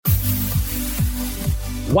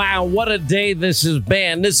Wow, what a day this has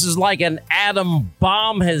been. This is like an atom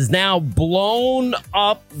bomb has now blown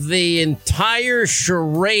up the entire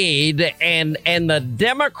charade, and the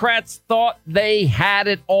Democrats thought they had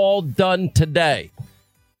it all done today.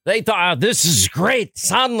 They thought, oh, this is great.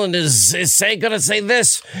 Sondland is going to say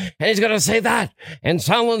this, and he's going to say that. And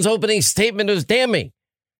Sondland's opening statement is damning.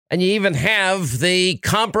 And you even have the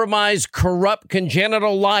compromised, corrupt,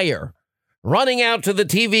 congenital liar running out to the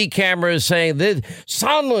TV cameras saying that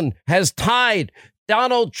Sondland has tied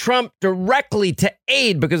Donald Trump directly to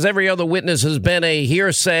aid, because every other witness has been a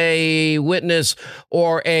hearsay witness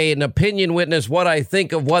or an opinion witness. What I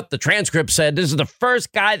think of what the transcript said. This is the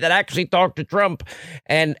first guy that actually talked to Trump,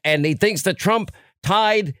 and he thinks that Trump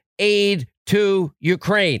tied aid to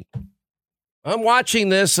Ukraine. I'm watching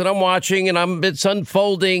this and it's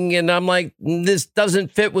unfolding, and I'm like, this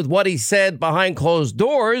doesn't fit with what he said behind closed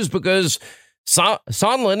doors, because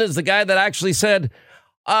Sondland is the guy that actually said,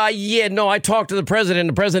 I talked to the president.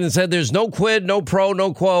 The president said there's no quid, no pro,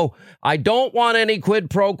 no quo. I don't want any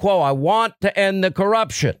quid pro quo. I want to end the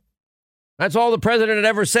corruption. That's all the president had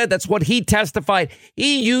ever said. That's what he testified.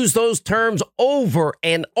 He used those terms over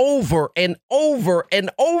and over and over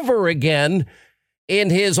and over again in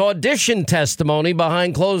his audition testimony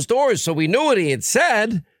behind closed doors. So we knew what he had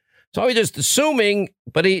said. So we're just assuming,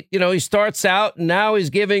 but he starts out and now he's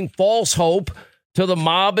giving false hope to the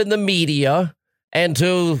mob and the media and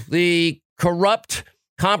to the corrupt,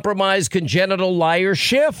 compromised, congenital liar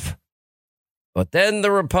Schiff. But then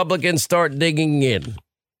the Republicans start digging in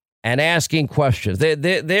and asking questions.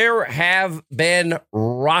 There have been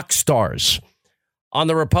rock stars on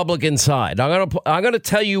the Republican side. I'm going to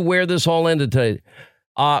tell you where this all ended today.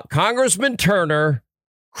 Congressman Turner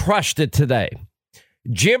crushed it today.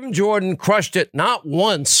 Jim Jordan crushed it not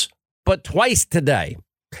once, but twice today.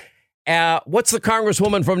 What's the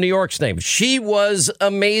Congresswoman from New York's name? She was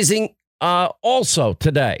amazing also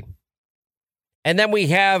today. And then we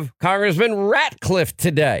have Congressman Ratcliffe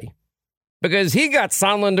today, because he got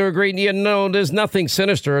Sondland to agree, there's nothing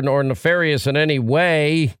sinister or nefarious in any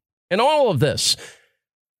way in all of this.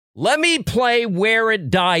 Let me play where it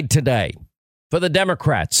died today for the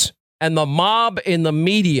Democrats and the mob in the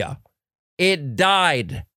media. It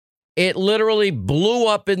died. It literally blew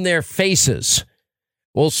up in their faces.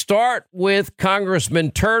 We'll start with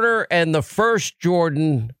Congressman Turner and the first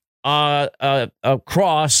Jordan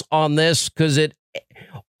cross on this, because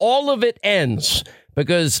all of it ends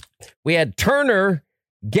because we had Turner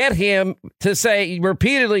get him to say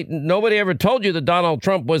repeatedly, nobody ever told you that Donald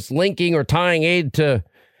Trump was linking or tying aid to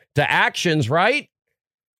actions, right?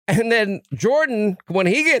 And then Jordan, when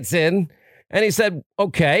he gets in, and he said,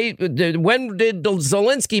 okay, when did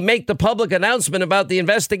Zelensky make the public announcement about the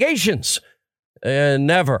investigations?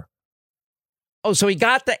 Never. Oh, so he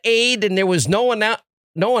got the aid and there was no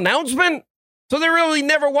announcement? So there really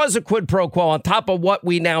never was a quid pro quo on top of what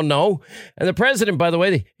we now know. And the president, by the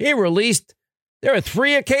way, there are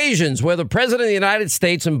 3 occasions where the president of the United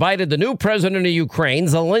States invited the new president of Ukraine,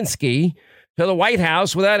 Zelensky, to the White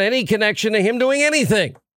House without any connection to him doing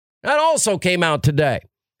anything. That also came out today.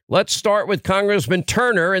 Let's start with Congressman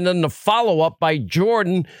Turner and then the follow-up by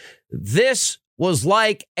Jordan. This was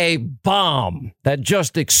like a bomb that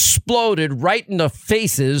just exploded right in the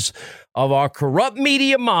faces of our corrupt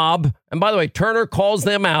media mob. And by the way, Turner calls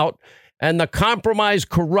them out, and the compromised,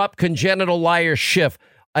 corrupt, congenital liar Schiff.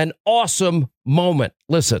 An awesome moment.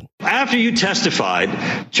 Listen. After you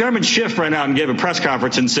testified, Chairman Schiff ran out and gave a press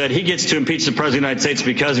conference and said he gets to impeach the president of the United States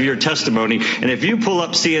because of your testimony. And if you pull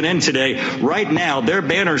up CNN today, right now, their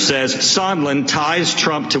banner says Sondland ties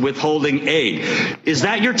Trump to withholding aid. Is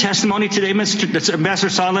that your testimony today, Ambassador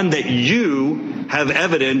Sondland, that you have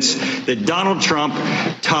evidence that Donald Trump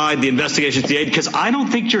tied the investigation to the aid? Because I don't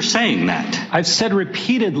think you're saying that. I've said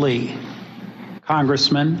repeatedly,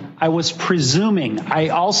 Congressman, I was presuming. I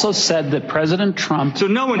also said that President Trump. So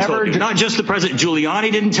no one told you, not just the president.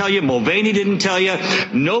 Giuliani didn't tell you. Mulvaney didn't tell you.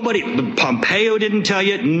 Nobody, Pompeo didn't tell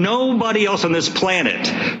you. Nobody else on this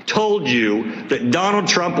planet told you that Donald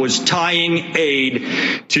Trump was tying aid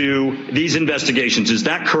to these investigations. Is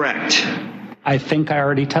that correct? I think I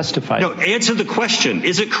already testified. No, answer the question.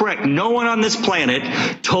 Is it correct? No one on this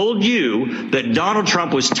planet told you that Donald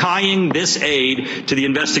Trump was tying this aid to the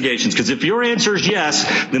investigations. Because if your answer is yes,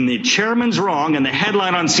 then the chairman's wrong and the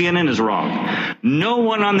headline on CNN is wrong. No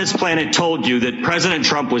one on this planet told you that President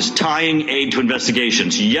Trump was tying aid to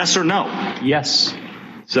investigations. Yes or no? Yes.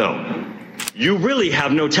 So you really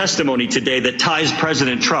have no testimony today that ties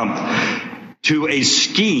President Trump to a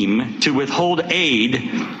scheme to withhold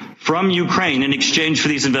aid from Ukraine in exchange for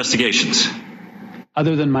these investigations.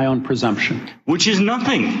 other than my own presumption. Which is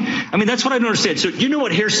nothing. I mean, that's what I don't understand. So you know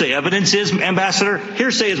what hearsay evidence is, Ambassador?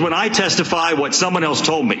 Hearsay is when I testify what someone else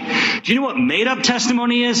told me. Do you know what made-up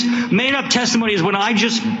testimony is? Made-up testimony is when I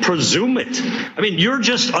just presume it. I mean, you're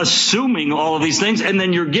just assuming all of these things, and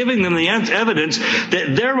then you're giving them the evidence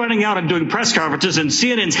that they're running out and doing press conferences, and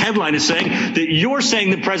CNN's headline is saying that you're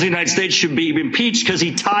saying the President of the United States should be impeached because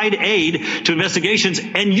he tied aid to investigations,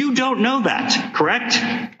 and you don't know that, correct?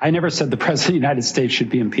 I never said the President of the United States should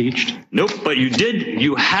be impeached. Nope, but you did.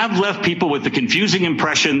 You have left people with the confusing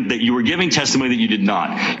impression that you were giving testimony that you did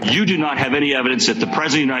not. You do not have any evidence that the President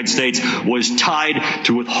of the United States was tied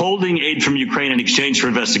to withholding aid from Ukraine in exchange for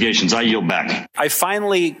investigations. I yield back. I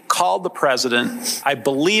finally called the president. I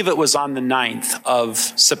believe it was on the 9th of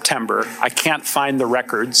September. I can't find the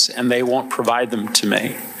records, and they won't provide them to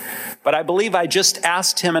me. But I believe I just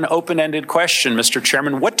asked him an open-ended question, Mr.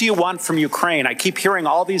 Chairman. What do you want from Ukraine? I keep hearing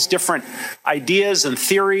all these different ideas and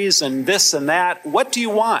theories and this and that. What do you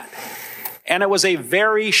want? And it was a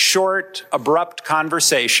very short, abrupt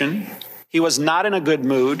conversation. He was not in a good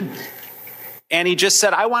mood. And he just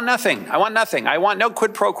said, I want nothing. I want nothing. I want no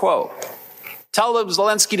quid pro quo. Tell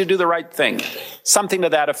Zelensky to do the right thing. Something to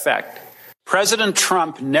that effect. President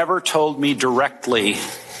Trump never told me directly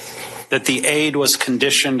that the aid was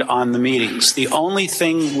conditioned on the meetings. The only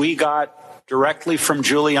thing we got directly from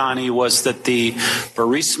Giuliani was that the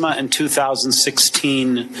Burisma and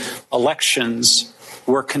 2016 elections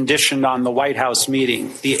were conditioned on the White House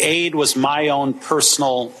meeting. The aid was my own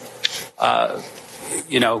personal,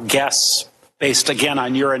 guess based, again,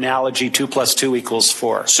 on your analogy, 2 + 2 =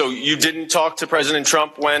 4. So you didn't talk to President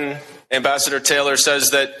Trump when Ambassador Taylor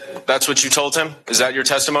says that that's what you told him? Is that your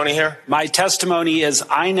testimony here? My testimony is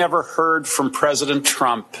I never heard from President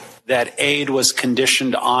Trump that aid was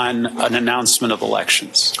conditioned on an announcement of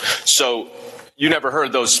elections. So you never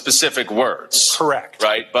heard those specific words? Correct.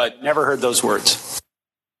 Right, but never heard those words.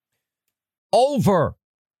 Over.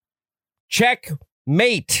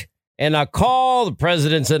 Checkmate. In a call, the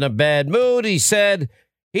president's in a bad mood. He said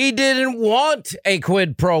he didn't want a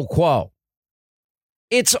quid pro quo.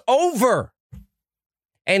 It's over.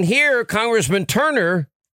 And here, Congressman Turner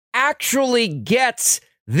actually gets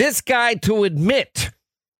this guy to admit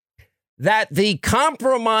that the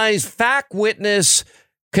compromised fact witness,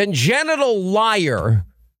 congenital liar,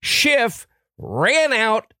 Schiff, ran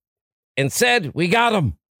out and said, we got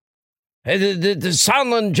him. The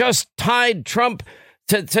Sondland just tied Trump,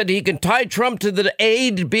 said he can tie Trump to the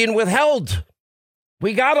aid being withheld.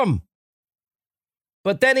 We got him.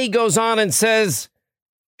 But then he goes on and says,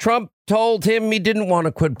 Trump told him he didn't want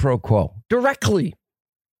a quid pro quo directly.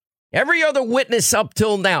 Every other witness up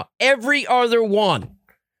till now, every other one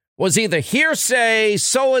was either hearsay,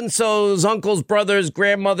 so-and-so's uncle's brother's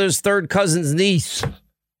grandmother's third cousin's niece's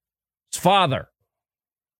father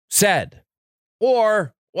said,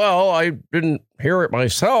 or, well, I didn't hear it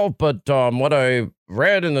myself, but what I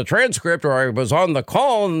read in the transcript, or I was on the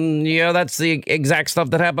call, and yeah, that's the exact stuff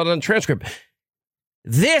that happened on the transcript.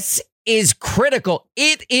 This is critical.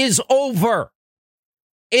 It is over.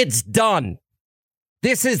 It's done.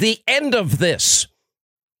 This is the end of this.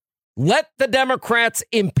 Let the Democrats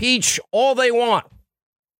impeach all they want.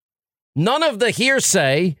 None of the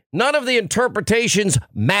hearsay, none of the interpretations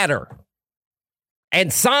matter. And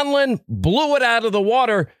Sondland blew it out of the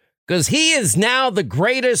water because he is now the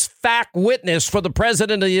greatest fact witness for the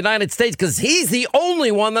president of the United States because he's the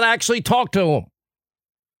only one that actually talked to him.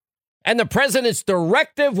 And the president's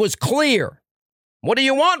directive was clear. What do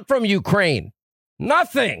you want from Ukraine?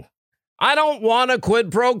 Nothing. I don't want a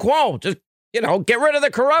quid pro quo. Just, get rid of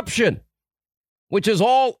the corruption, which is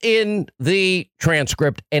all in the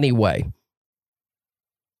transcript anyway.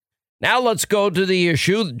 Now let's go to the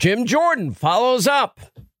issue. Jim Jordan follows up.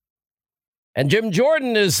 And Jim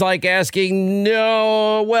Jordan is like asking,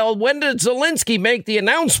 when did Zelensky make the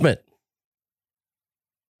announcement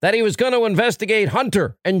that he was going to investigate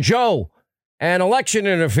Hunter and Joe and election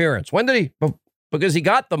interference? When did he? Because he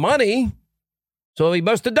got the money, so he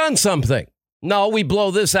must have done something. No, we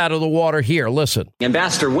blow this out of the water here. Listen.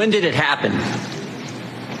 Ambassador, when did it happen?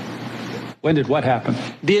 When did what happen?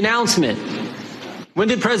 The announcement. When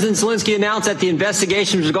did President Zelensky announce that the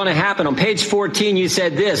investigation was going to happen? On page 14, you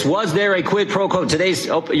said this. Was there a quid pro quo? Today's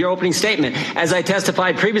your opening statement. As I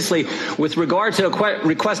testified previously, with regard to a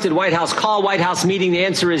requested White House call, White House meeting, the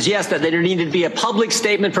answer is yes, that there needed to be a public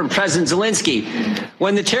statement from President Zelensky.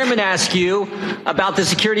 When the chairman asked you about the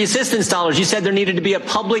security assistance dollars, you said there needed to be a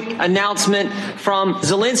public announcement from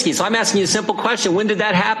Zelensky. So I'm asking you a simple question. When did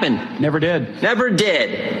that happen? Never did. Never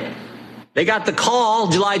did. They got the call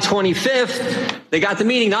July 25th. They got the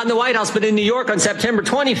meeting not in the White House, but in New York on September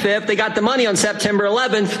 25th. They got the money on September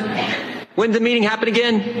 11th. When did the meeting happen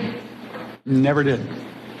again? Never did.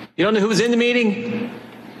 You don't know who was in the meeting?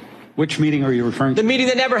 Which meeting are you referring to? The meeting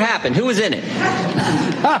that never happened. Who was in it?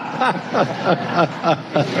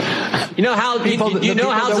 You know how you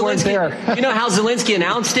know how Zelensky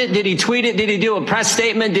announced it? Did he tweet it? Did he do a press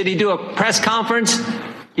statement? Did he do a press conference?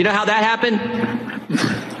 You know how that happened?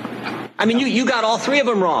 I mean, you got all three of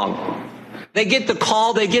them wrong. They get the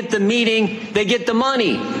call, they get the meeting, they get the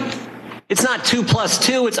money. It's not 2 +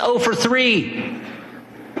 2, it's 0 for 3.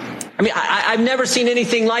 I mean, I've never seen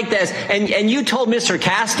anything like this. And you told Mr.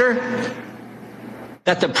 Castor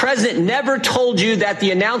that the president never told you that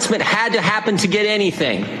the announcement had to happen to get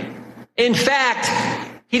anything. In fact,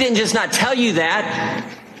 he didn't just not tell you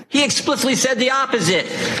that. He explicitly said the opposite.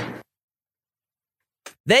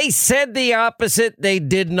 They said the opposite. They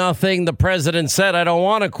did nothing. The president said, I don't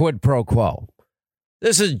want a quid pro quo.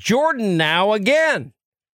 This is Jordan now again.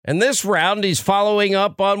 And this round, he's following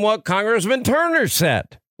up on what Congressman Turner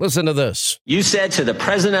said. Listen to this. You said to the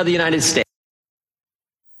president of the United States.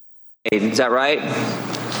 Is that right?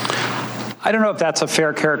 I don't know if that's a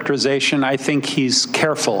fair characterization. I think he's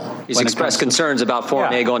careful. He's expressed concerns about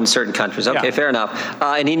foreign aid going to certain countries. Okay, fair enough.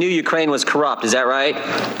 And he knew Ukraine was corrupt. Is that right?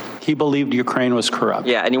 He believed Ukraine was corrupt.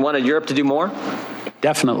 Yeah, and he wanted Europe to do more?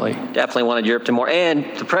 Definitely. Definitely wanted Europe to do more.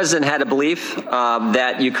 And the president had a belief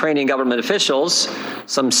that Ukrainian government officials,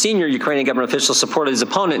 some senior Ukrainian government officials, supported his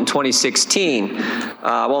opponent in 2016.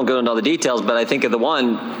 I won't go into all the details, but I think of the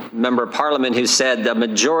one member of parliament who said the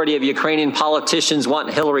majority of Ukrainian politicians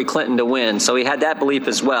want Hillary Clinton to win. So he had that belief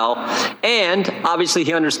as well. And obviously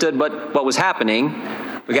he understood what was happening.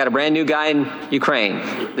 We got a brand new guy in Ukraine.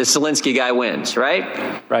 This Zelensky guy wins,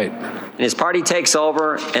 right? Right. And his party takes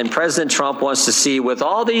over, and President Trump wants to see, with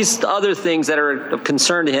all these other things that are of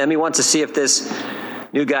concern to him, he wants to see if this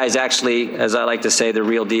new guy is actually, as I like to say, the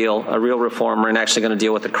real deal, a real reformer, and actually going to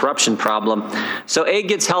deal with the corruption problem. So aid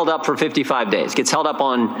gets held up for 55 days. Gets held up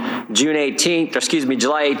on July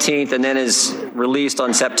 18th, and then is released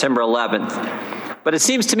on September 11th. But it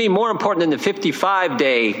seems to me more important than the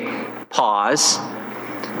 55-day pause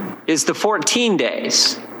is the 14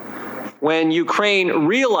 days when Ukraine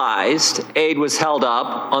realized aid was held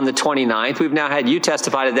up on the 29th. We've now had you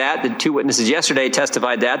testify to that. The two witnesses yesterday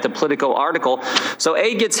testified that, the Politico article. So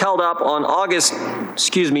aid gets held up on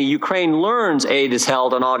Ukraine learns aid is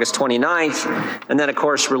held on August 29th, and then, of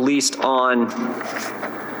course, released on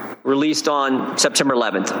September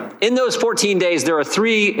 11th. In those 14 days, there are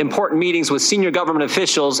three important meetings with senior government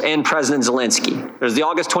officials and President Zelensky. There's the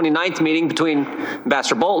August 29th meeting between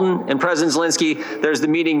Ambassador Bolton and President Zelensky. There's the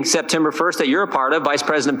meeting September 1st that you're a part of. Vice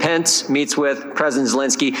President Pence meets with President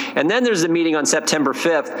Zelensky. And then there's the meeting on September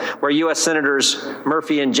 5th where U.S. Senators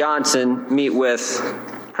Murphy and Johnson meet with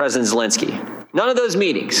President Zelensky. None of those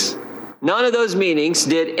meetings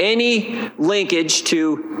did any linkage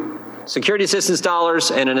to security assistance dollars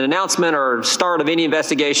and an announcement or start of any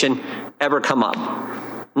investigation ever come up.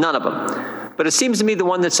 None of them. But it seems to me the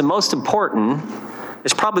one that's the most important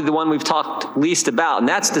is probably the one we've talked least about, and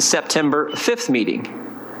that's the September 5th meeting.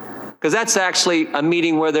 Because that's actually a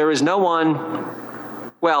meeting where there is no one,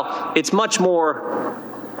 well, it's much more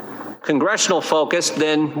congressional focused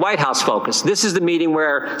than White House focused. This is the meeting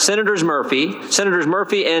where Senators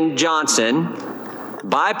Murphy and Johnson,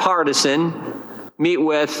 bipartisan, meet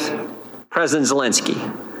with President Zelensky.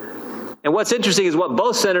 And what's interesting is what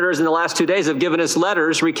both senators in the last 2 days have given us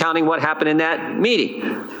letters recounting what happened in that meeting.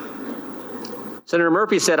 Senator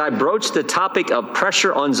Murphy said, I broached the topic of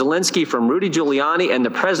pressure on Zelensky from Rudy Giuliani and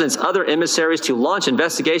the president's other emissaries to launch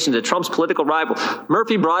investigations into Trump's political rival.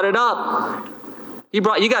 Murphy brought it up. You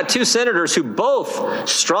got two senators who both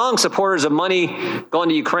strong supporters of money going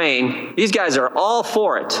to Ukraine. These guys are all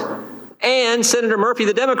for it. And Senator Murphy,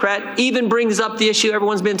 the Democrat, even brings up the issue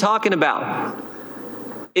everyone's been talking about.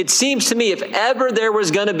 It seems to me if ever there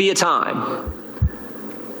was going to be a time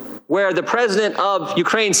where the president of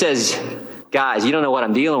Ukraine says, guys, you don't know what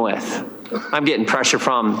I'm dealing with. I'm getting pressure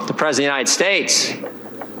from the president of the United States.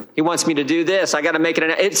 He wants me to do this. I got to make it.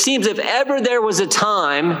 It seems if ever there was a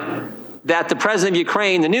time that the president of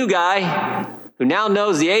Ukraine, the new guy, who now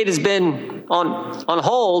knows the aid has been on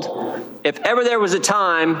hold, if ever there was a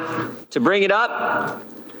time to bring it up,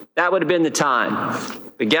 that would have been the time.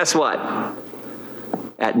 But guess what?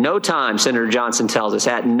 At no time, Senator Johnson tells us,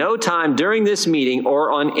 at no time during this meeting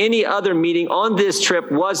or on any other meeting on this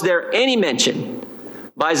trip was there any mention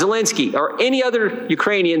by Zelensky or any other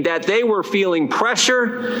Ukrainian that they were feeling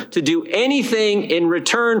pressure to do anything in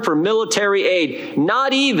return for military aid.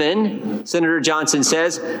 Not even, Senator Johnson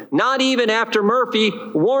says, not even after Murphy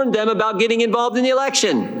warned them about getting involved in the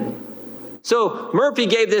election. So Murphy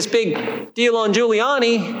gave this big deal on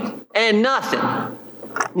Giuliani and nothing.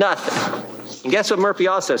 And guess what Murphy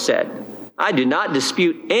also said? I do not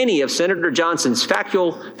dispute any of Senator Johnson's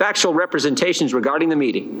factual representations regarding the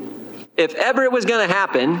meeting. If ever it was going to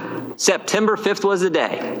happen, September 5th was the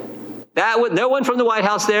day. No one from the White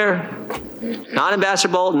House there, not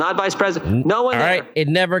Ambassador Bolton, not Vice President, no one there. All right, it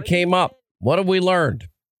never came up. What have we learned?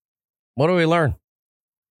 We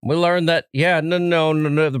learned that,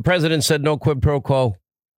 no, the president said no quid pro quo.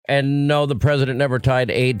 And no, the president never tied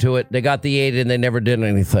aid to it. They got the aid and they never did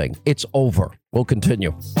anything. It's over. We'll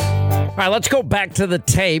continue. All right, let's go back to the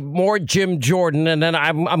tape. More Jim Jordan, and then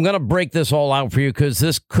I'm going to break this all out for you because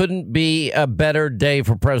this couldn't be a better day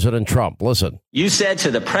for President Trump. Listen. You said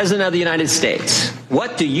to the President of the United States,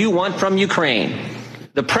 what do you want from Ukraine?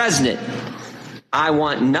 The President, I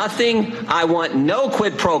want nothing. I want no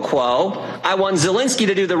quid pro quo. I want Zelensky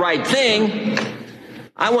to do the right thing.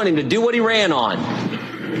 I want him to do what he ran on.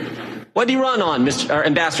 What did he run on,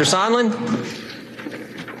 Ambassador Sondland?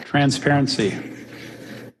 Transparency.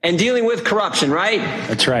 And dealing with corruption, right?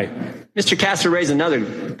 That's right. Mr. Castor raised another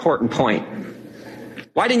important point.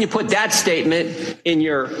 Why didn't you put that statement in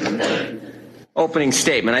your opening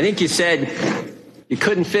statement? I think you said you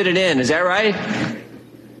couldn't fit it in. Is that right?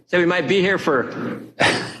 Said we might be here for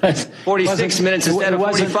 46 minutes instead of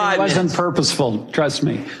 45 minutes. It wasn't purposeful, trust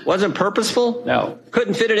me. Wasn't purposeful? No.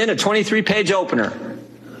 Couldn't fit it in a 23-page opener.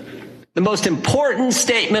 The most important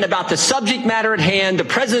statement about the subject matter at hand, the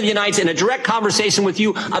President of the United States in a direct conversation with you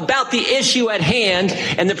about the issue at hand,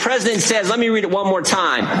 and the President says, let me read it one more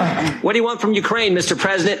time. What do you want from Ukraine, Mr.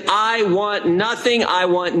 President? I want nothing. I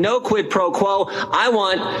want no quid pro quo. I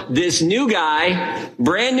want this new guy,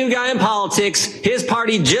 brand new guy in politics. His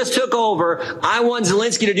party just took over. I want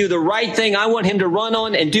Zelensky to do the right thing. I want him to run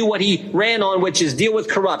on and do what he ran on, which is deal with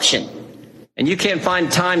corruption. And you can't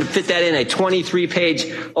find time to fit that in a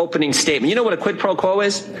 23-page opening statement. You know what a quid pro quo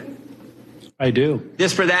is? I do.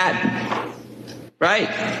 This for that,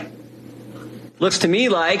 right? Looks to me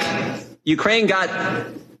like Ukraine got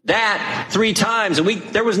that 3 times, and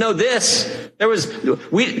there was no this.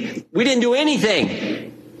 We didn't do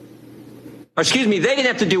anything. Or excuse me, they didn't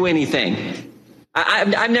have to do anything.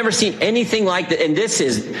 I've never seen anything like that. And this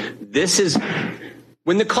is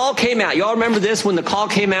when the call came out. Y'all remember this? When the call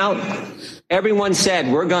came out, everyone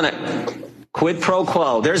said, we're going to quid pro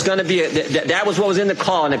quo. There's going to be that was what was in the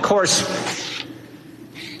call. And of course,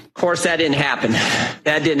 that didn't happen.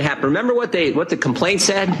 That didn't happen. Remember what the complaint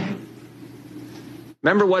said?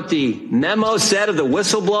 Remember what the memo said of the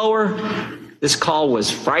whistleblower? This call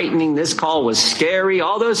was frightening. This call was scary.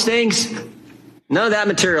 All those things. None of that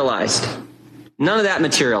materialized.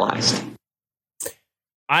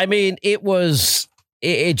 I mean,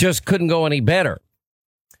 it just couldn't go any better.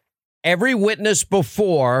 Every witness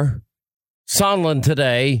before Sondland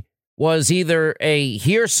today was either a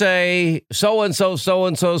hearsay, so-and-so,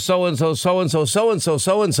 so-and-so, so-and-so, so-and-so, so-and-so,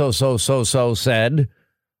 so-and-so, so-so said,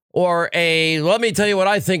 or a, let me tell you what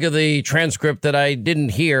I think of the transcript that I didn't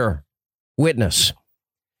hear witness.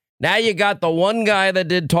 Now you got the one guy that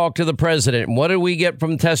did talk to the president. And what did we get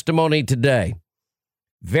from testimony today?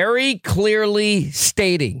 Very clearly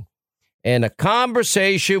stating in a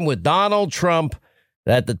conversation with Donald Trump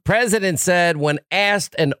that the president said when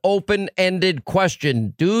asked an open-ended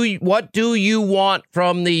question, what do you want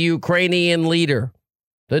from the Ukrainian leader,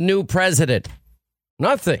 the new president?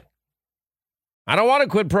 Nothing. I don't want a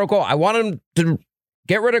quid pro quo. I want him to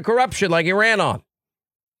get rid of corruption like he ran on.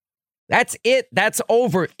 That's it. That's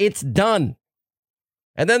over. It's done.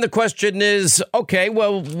 And then the question is, okay,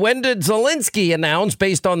 well, when did Zelensky announce,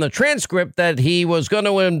 based on the transcript, that he was going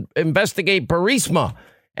to investigate Burisma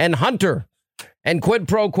and Hunter and quid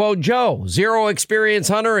pro quo Joe? Zero experience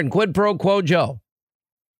Hunter and quid pro quo Joe.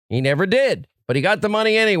 He never did, but he got the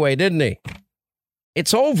money anyway, didn't he?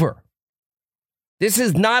 It's over. This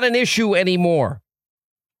is not an issue anymore.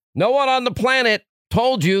 No one on the planet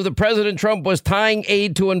told you that President Trump was tying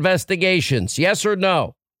aid to investigations. Yes or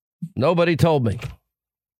no? Nobody told me.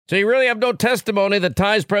 So you really have no testimony that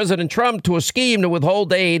ties President Trump to a scheme to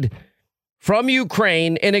withhold aid from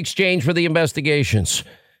Ukraine in exchange for the investigations.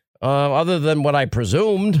 Other than what I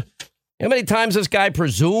presumed. How many times this guy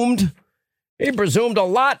presumed? He presumed a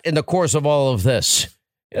lot in the course of all of this.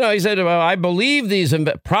 He said, well, I believe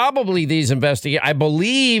probably these investigations. I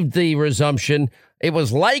believed the resumption. It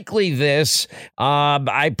was likely this.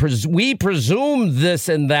 We presumed this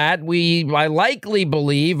and that. I likely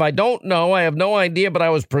believe. I don't know. I have no idea, but I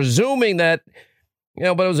was presuming that,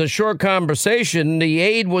 but it was a short conversation. The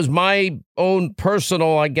aid was my own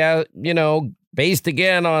personal, I guess, based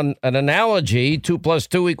again on an analogy, 2 +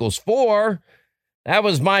 2 = 4. That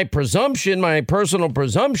was my presumption, my personal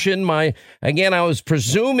presumption. I was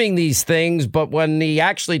presuming these things, but when he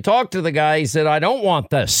actually talked to the guy, he said, I don't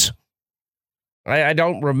want this. I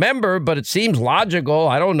don't remember, but it seems logical.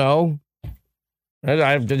 I don't know.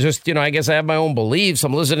 I just, I guess I have my own beliefs.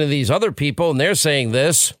 I'm listening to these other people, and they're saying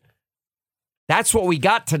this. That's what we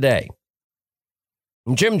got today.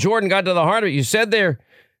 And Jim Jordan got to the heart of it. You said there,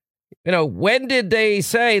 when did they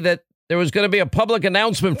say that there was going to be a public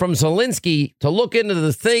announcement from Zelensky to look into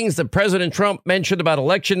the things that President Trump mentioned about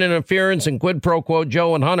election interference and quid pro quo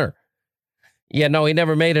Joe and Hunter? Yeah, no, he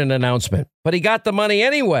never made an announcement, but he got the money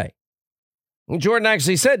anyway. And Jordan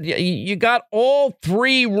actually said, you got all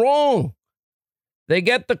three wrong. They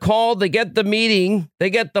get the call, they get the meeting, they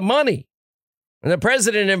get the money. And the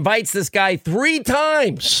president invites this guy 3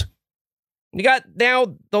 times. You got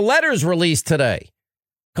now the letters released today.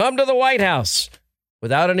 Come to the White House.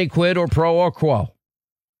 Without any quid or pro or quo.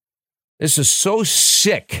 This is so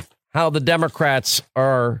sick how the Democrats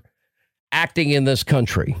are acting in this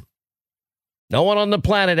country. No one on the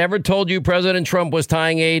planet ever told you President Trump was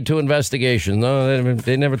tying aid to investigations. No,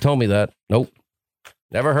 they never told me that. Nope.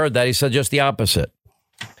 Never heard that. He said just the opposite.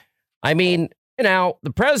 I mean,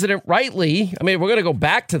 the president rightly, we're going to go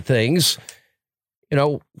back to things.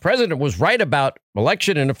 The president was right about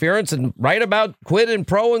election interference and right about quid and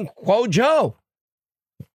pro and quo Joe.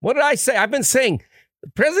 What did I say? I've been saying the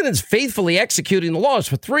president's faithfully executing the laws.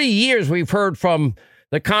 For 3 years, we've heard from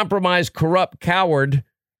the compromised, corrupt coward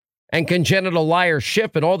and congenital liar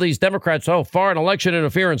Schiff and all these Democrats. Oh, foreign election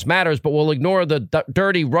interference matters, but we'll ignore the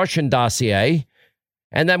dirty Russian dossier.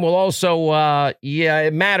 And then we'll also,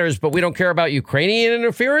 it matters, but we don't care about Ukrainian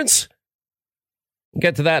interference. We'll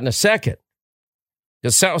get to that in a second.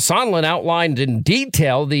 Because Sondland outlined in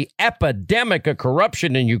detail the epidemic of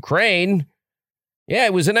corruption in Ukraine. Yeah,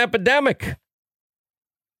 it was an epidemic.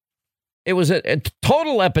 It was a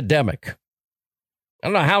total epidemic. I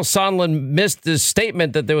don't know how Sondland missed his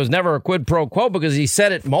statement that there was never a quid pro quo because he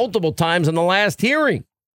said it multiple times in the last hearing.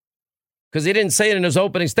 Because he didn't say it in his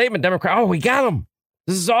opening statement. Democrat, we got him.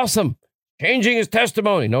 This is awesome. Changing his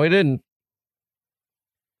testimony. No, he didn't.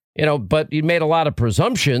 But he made a lot of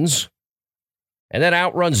presumptions and then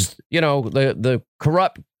outruns, the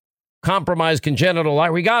corrupt, compromised, congenital lie.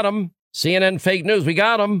 We got him. CNN fake news. We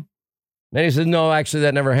got him. Then he said, no, actually,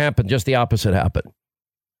 that never happened. Just the opposite happened.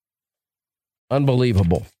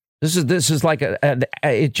 Unbelievable. This is like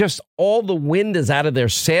it just all the wind is out of their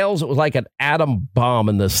sails. It was like an atom bomb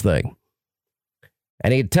in this thing.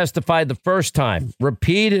 And he testified the first time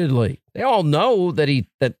repeatedly. They all know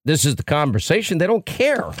that this is the conversation. They don't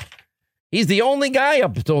care. He's the only guy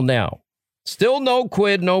up until now. Still no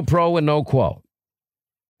quid, no pro, and no quo.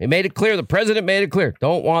 He made it clear. The president made it clear.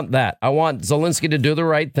 Don't want that. I want Zelensky to do the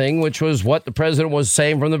right thing, which was what the president was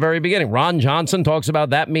saying from the very beginning. Ron Johnson talks about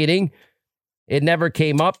that meeting. It never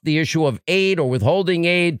came up, the issue of aid or withholding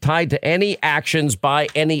aid tied to any actions by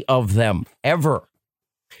any of them, ever.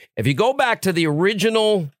 If you go back to the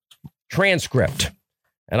original transcript,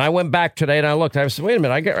 and I went back today and I looked, I said, wait a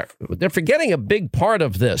minute, they're forgetting a big part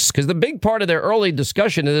of this, because the big part of their early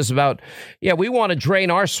discussion is about, we want to drain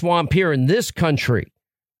our swamp here in this country.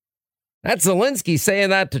 That's Zelensky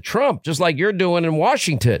saying that to Trump, just like you're doing in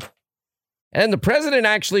Washington. And the president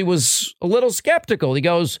actually was a little skeptical. He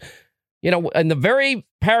goes, in the very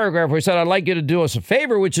paragraph where he said, I'd like you to do us a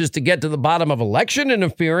favor, which is to get to the bottom of election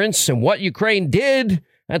interference and what Ukraine did.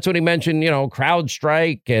 That's when he mentioned,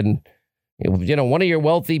 CrowdStrike and, one of your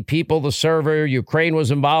wealthy people, the server, Ukraine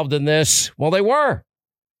was involved in this. Well, they were.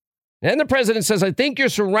 And the president says, I think you're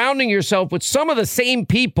surrounding yourself with some of the same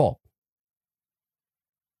people.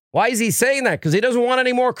 Why is he saying that? Because he doesn't want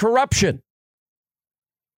any more corruption.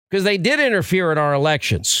 Because they did interfere in our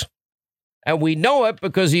elections. And we know it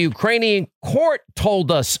because the Ukrainian court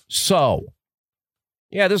told us so.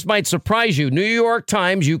 Yeah, this might surprise you. New York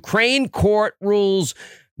Times, Ukraine court rules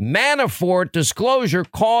Manafort disclosure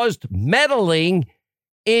caused meddling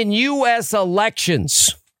in U.S.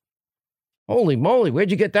 elections. Holy moly, where'd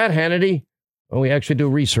you get that, Hannity? Well, we actually do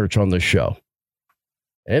research on this show.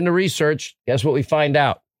 And in the research, guess what we find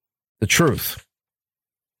out? The truth.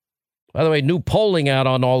 By the way, new polling out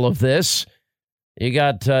on all of this. You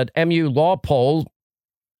got MU law poll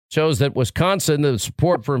shows that Wisconsin, the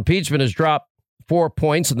support for impeachment has dropped 4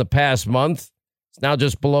 points in the past month. It's now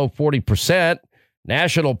just below 40%.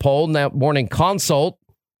 National poll, that Morning Consult.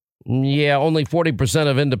 Yeah, only 40%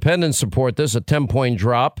 of independents support this, a 10-point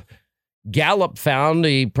drop. Gallup found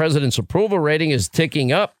the president's approval rating is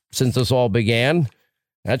ticking up since this all began.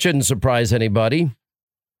 That shouldn't surprise anybody.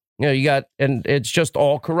 And it's just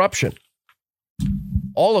all corruption.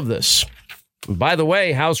 All of this. And by the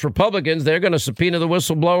way, House Republicans, they're going to subpoena the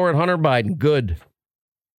whistleblower and Hunter Biden. Good.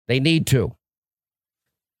 They need to.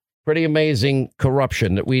 Pretty amazing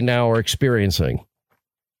corruption that we now are experiencing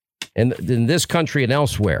in this country and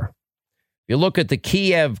elsewhere. If you look at the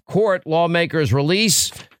Kiev court lawmakers'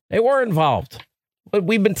 release, they were involved. But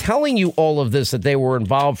we've been telling you all of this, that they were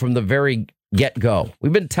involved from the very get-go.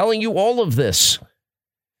 We've been telling you all of this.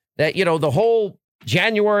 That, the whole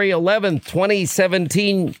January 11th,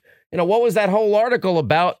 2017, what was that whole article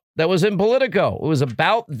about that was in Politico? It was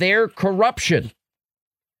about their corruption.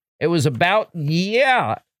 It was about,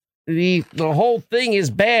 the whole thing is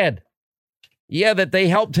bad. Yeah, that they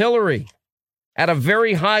helped Hillary at a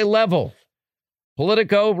very high level.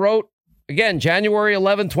 Politico wrote, again, January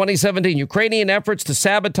 11, 2017, Ukrainian efforts to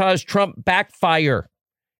sabotage Trump backfire.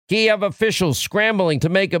 Kiev officials scrambling to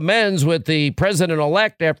make amends with the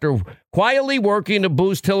president-elect after quietly working to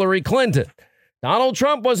boost Hillary Clinton. Donald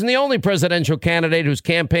Trump wasn't the only presidential candidate whose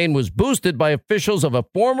campaign was boosted by officials of a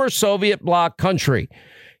former Soviet bloc country.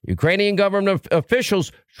 Ukrainian government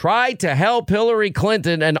officials tried to help Hillary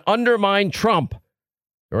Clinton and undermine Trump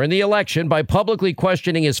during the election by publicly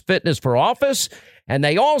questioning his fitness for office. And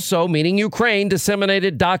they also, meaning Ukraine,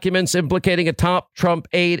 disseminated documents implicating a top Trump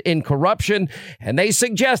aide in corruption. And they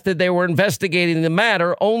suggested they were investigating the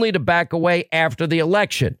matter only to back away after the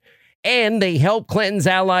election. And they helped Clinton's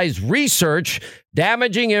allies research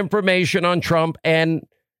damaging information on Trump and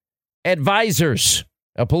advisors.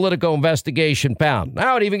 A Politico investigation found.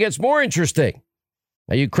 Now it even gets more interesting.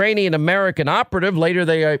 A Ukrainian-American operative, later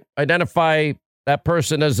they identify that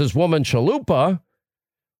person as this woman Chalupa,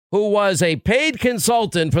 who was a paid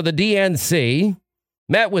consultant for the DNC,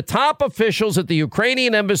 met with top officials at the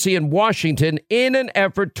Ukrainian embassy in Washington in an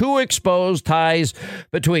effort to expose ties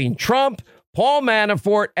between Trump, Paul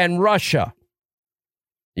Manafort, and Russia.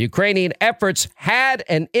 The Ukrainian efforts had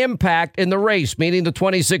an impact in the race, meaning the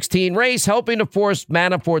 2016 race, helping to force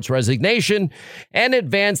Manafort's resignation and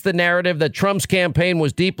advance the narrative that Trump's campaign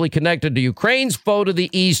was deeply connected to Ukraine's foe to the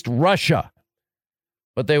East, Russia.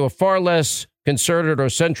 But they were far less concerted or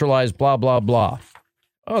centralized, blah, blah, blah.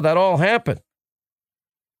 Oh, that all happened.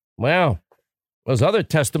 Wow. There's other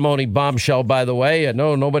testimony bombshell, by the way. I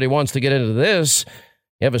know nobody wants to get into this.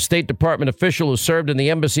 You have a State Department official who served in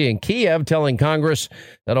the embassy in Kiev telling Congress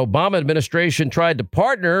that Obama administration tried to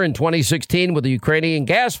partner in 2016 with a Ukrainian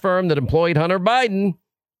gas firm that employed Hunter Biden.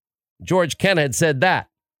 George Kennedy said that.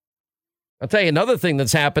 I'll tell you another thing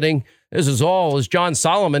that's happening. This is John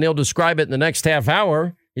Solomon. He'll describe it in the next half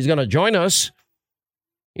hour. He's going to join us.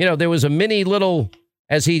 There was a mini little,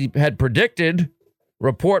 as he had predicted,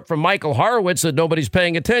 report from Michael Horowitz that nobody's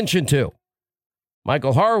paying attention to.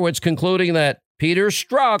 Michael Horowitz concluding that Peter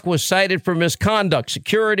Strzok was cited for misconduct,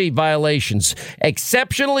 security violations,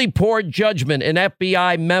 exceptionally poor judgment in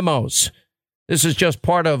FBI memos. This is just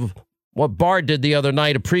part of what Barr did the other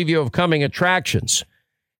night, a preview of coming attractions.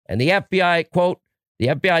 And the FBI, quote, the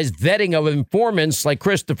FBI's vetting of informants like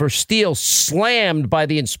Christopher Steele slammed by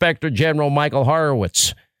the Inspector General Michael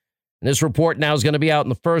Horowitz. And this report now is going to be out in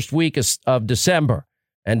the first week of December.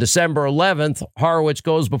 And December 11th, Horowitz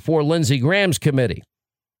goes before Lindsey Graham's committee.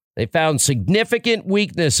 They found significant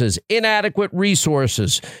weaknesses, inadequate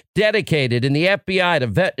resources dedicated in the FBI to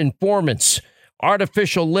vet informants,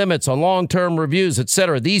 artificial limits on long-term reviews,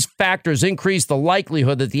 etc. These factors increase the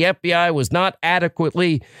likelihood that the FBI was not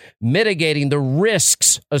adequately mitigating the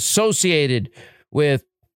risks associated with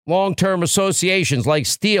long-term associations like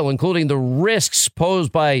Steele, including the risks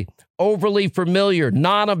posed by overly familiar,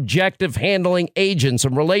 non-objective handling agents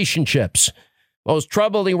and relationships. Most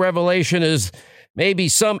troubling revelation is maybe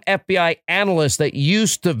some FBI analysts that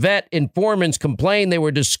used to vet informants complained they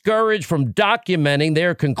were discouraged from documenting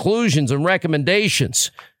their conclusions and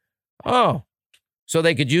recommendations. Oh, so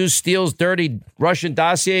they could use Steele's dirty Russian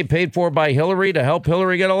dossier paid for by Hillary to help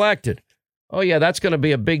Hillary get elected. Oh, yeah, that's going to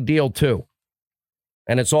be a big deal, too.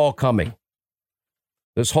 And it's all coming.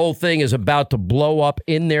 This whole thing is about to blow up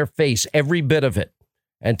in their face, every bit of it.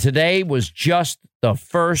 And today was just the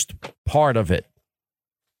first part of it.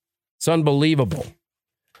 It's unbelievable.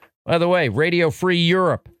 By the way, Radio Free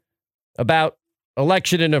Europe about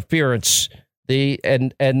election interference,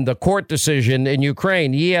 and the court decision in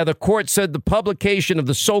Ukraine. Yeah, the court said the publication of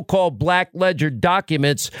the so-called Black Ledger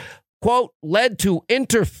documents quote, led to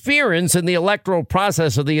interference in the electoral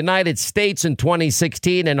process of the United States in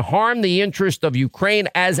 2016 and harmed the interest of Ukraine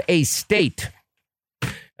as a state.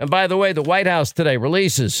 And by the way, the White House today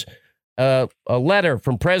releases a letter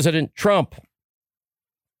from President Trump,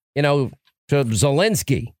 to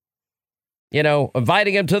Zelensky,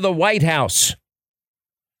 inviting him to the White House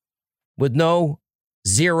with no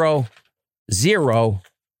zero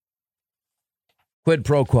quid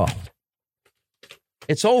pro quo.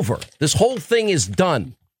 It's over. This whole thing is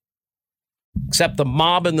done. Except the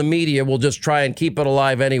mob and the media will just try and keep it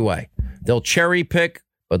alive anyway. They'll cherry pick,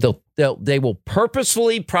 but they will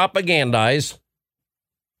purposefully propagandize,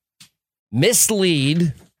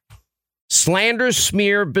 mislead, slander,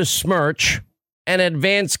 smear, besmirch, and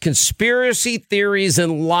advance conspiracy theories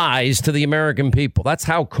and lies to the American people. That's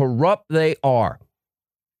how corrupt they are.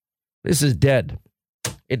 This is dead.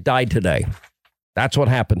 It died today. That's what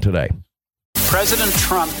happened today. President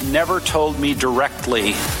Trump never told me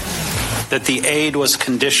directly that the aid was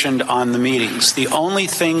conditioned on the meetings. The only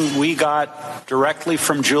thing we got directly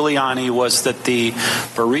from Giuliani was that the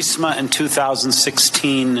Burisma and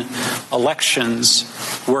 2016 elections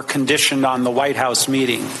were conditioned on the White House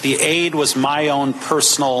meeting. The aid was my own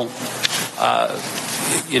personal,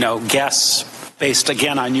 guess. Based,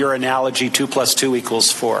 again, on your analogy, 2 + 2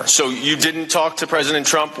 = 4. So you didn't talk to President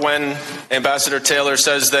Trump when Ambassador Taylor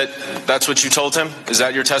says that that's what you told him? Is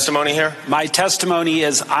that your testimony here? My testimony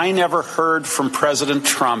is I never heard from President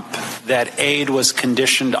Trump that aid was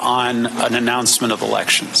conditioned on an announcement of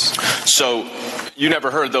elections. So you never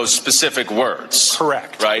heard those specific words?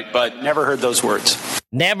 Correct. Right, but never heard those words.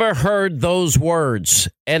 Never heard those words.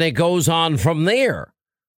 And it goes on from there,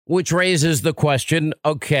 which raises the question,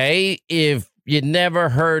 okay, if you never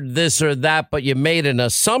heard this or that, but you made an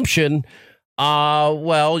assumption,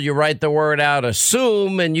 well, you write the word out,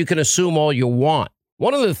 assume, and you can assume all you want.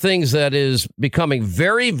 One of the things that is becoming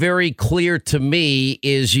very, very clear to me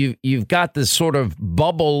is you've got this sort of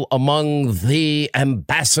bubble among the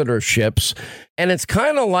ambassadorships, and it's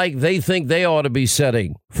kind of like they think they ought to be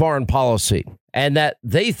setting foreign policy, and that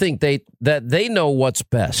they think that they know what's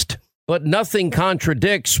best, but nothing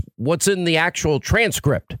contradicts what's in the actual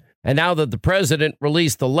transcript. And now that the president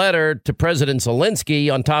released the letter to President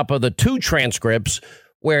Zelensky on top of the 2 transcripts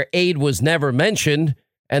where aid was never mentioned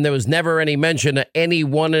and there was never any mention of any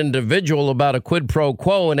one individual about a quid pro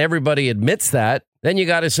quo, and everybody admits that, then you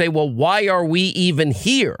got to say, well, why are we even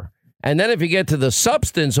here? And then if you get to the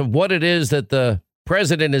substance of what it is that the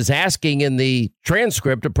president is asking in the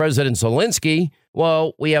transcript of President Zelensky,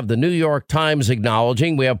 well, we have the New York Times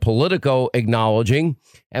acknowledging, we have Politico acknowledging,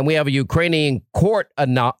 and we have a Ukrainian court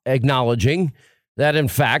acknowledging that, in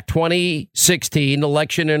fact, 2016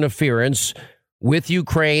 election interference with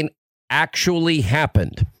Ukraine actually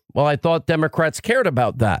happened. Well, I thought Democrats cared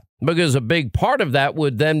about that because a big part of that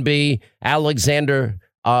would then be Alexander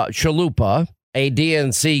Chalupa, a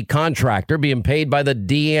DNC contractor being paid by the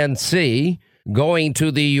DNC, going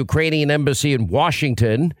to the Ukrainian embassy in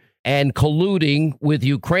Washington and colluding with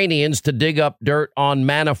Ukrainians to dig up dirt on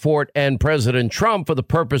Manafort and President Trump for the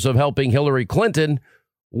purpose of helping Hillary Clinton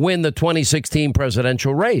win the 2016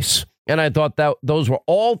 presidential race. And I thought that those were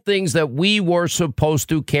all things that we were supposed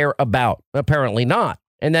to care about. Apparently not.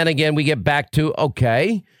 And then again, we get back to,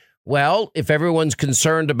 okay, well, if everyone's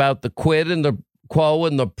concerned about the quid and the quo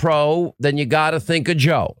and the pro, then you got to think of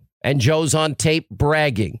Joe. And Joe's on tape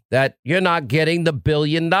bragging that you're not getting the $1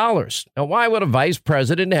 billion. Now, why would a vice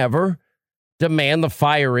president ever demand the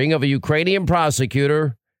firing of a Ukrainian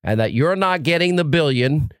prosecutor and that you're not getting the $1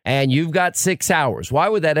 billion and you've got 6 hours? Why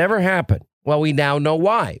would that ever happen? Well, we now know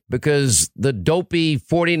why, because the dopey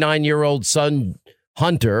 49-year-old son,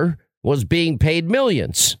 Hunter, was being paid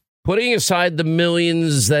millions, putting aside the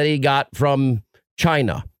millions that he got from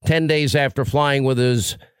China 10 days after flying with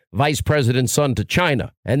his vice president's son to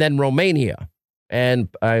China, and then Romania. And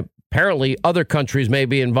apparently other countries may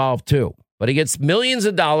be involved, too. But he gets millions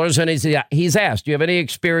of dollars, and he's asked, do you have any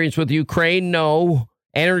experience with Ukraine? No.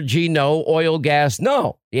 Energy? No. Oil, gas?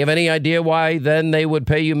 No. Do you have any idea why then they would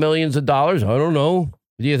pay you millions of dollars? I don't know.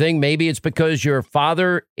 Do you think maybe it's because your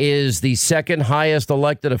father is the second highest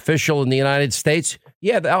elected official in the United States?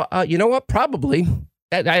 Yeah, you know what? Probably.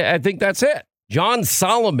 I think that's it. John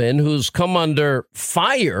Solomon, who's come under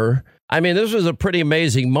fire. I mean, this was a pretty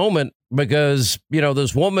amazing moment because,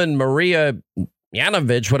 this woman, Maria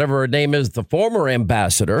Yanovich, whatever her name is, the former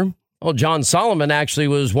ambassador. Well, John Solomon actually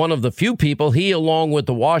was one of the few people, he along with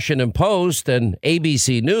the Washington Post and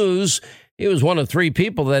ABC News, he was one of 3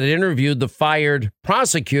 people that had interviewed the fired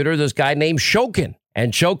prosecutor, this guy named Shokin.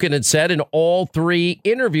 And Shokin had said in all 3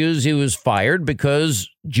 interviews he was fired because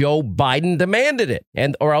Joe Biden demanded it,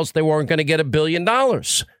 or else they weren't going to get $1 billion.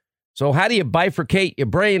 So how do you bifurcate your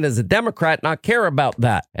brain as a Democrat, not care about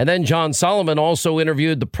that? And then John Solomon also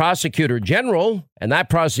interviewed the prosecutor general, and that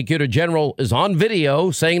prosecutor general is on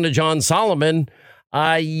video saying to John Solomon,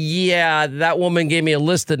 yeah, that woman gave me a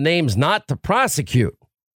list of names not to prosecute.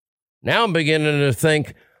 Now I'm beginning to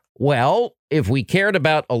think, well, if we cared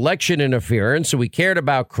about election interference, and we cared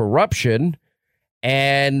about corruption,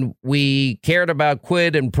 and we cared about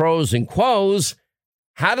quid and pros and quos,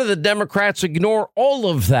 how do the Democrats ignore all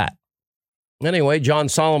of that? Anyway, John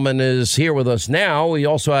Solomon is here with us now. He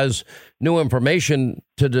also has new information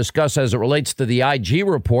to discuss as it relates to the IG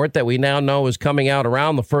report that we now know is coming out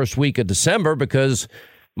around the first week of December, because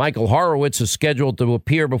Michael Horowitz is scheduled to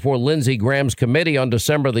appear before Lindsey Graham's committee on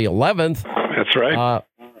December the 11th. That's right.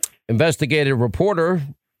 Investigative reporter,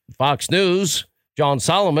 Fox News, John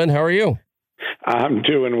Solomon. How are you? I'm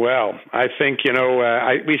doing well. I think,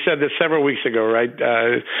 we said this several weeks ago, right,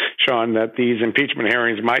 Sean, that these impeachment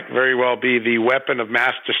hearings might very well be the weapon of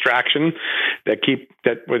mass distraction that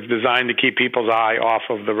was designed to keep people's eye off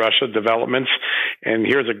of the Russia developments. And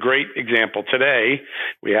here's a great example. Today,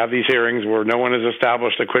 we have these hearings where no one has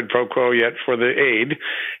established a quid pro quo yet for the aid,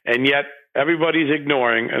 and yet everybody's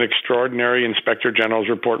ignoring an extraordinary Inspector General's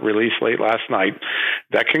report released late last night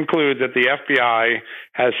that concludes that the FBI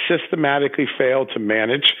has systematically failed to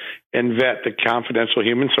manage and vet the confidential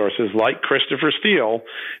human sources like Christopher Steele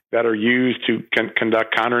that are used to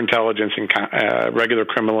conduct counterintelligence and regular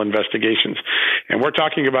criminal investigations. And we're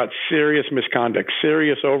talking about serious misconduct,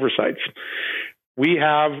 serious oversights. We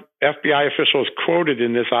have FBI officials quoted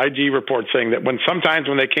in this IG report saying that sometimes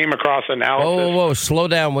when they came across analysis... Whoa, slow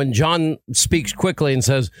down. When John speaks quickly and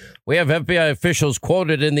says, we have FBI officials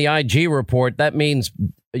quoted in the IG report, that means,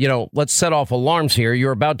 let's set off alarms here.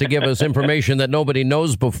 You're about to give us information that nobody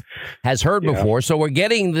has heard before. So we're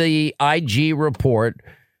getting the IG report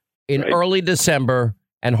in early December,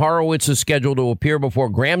 and Horowitz is scheduled to appear before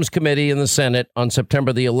Graham's committee in the Senate on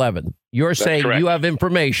September the 11th. You're saying you have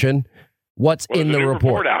information. What's in the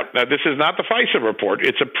report? Out. Now, this is not the FISA report.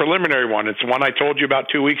 It's a preliminary one. It's one I told you about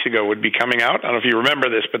 2 weeks ago would be coming out. I don't know if you remember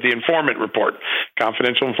this, but the informant report,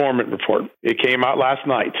 confidential informant report, it came out last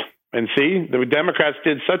night. And see, the Democrats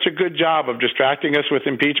did such a good job of distracting us with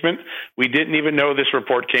impeachment, we didn't even know this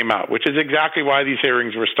report came out, which is exactly why these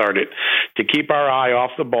hearings were started, to keep our eye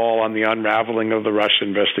off the ball on the unraveling of the Russia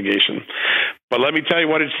investigation. But let me tell you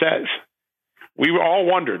what it says. We all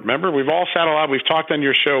wondered, remember, we've all sat aloud, we've talked on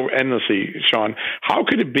your show endlessly, Sean, how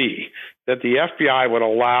could it be that the FBI would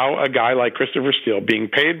allow a guy like Christopher Steele, being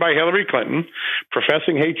paid by Hillary Clinton,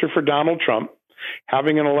 professing hatred for Donald Trump,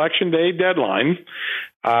 having an election day deadline,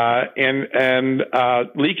 and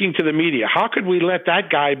leaking to the media? How could we let that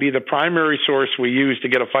guy be the primary source we use to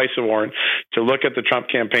get a FISA warrant to look at the Trump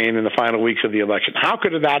campaign in the final weeks of the election? How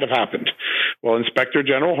could that have happened? Well, Inspector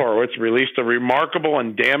General Horowitz released a remarkable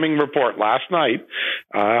and damning report last night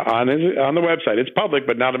on the website. It's public,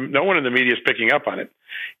 but no one in the media is picking up on it.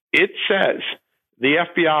 It says the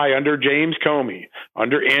FBI under James Comey,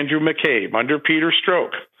 under Andrew McCabe, under Peter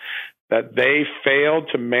Strzok, that they failed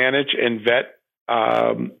to manage and vet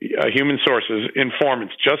human sources,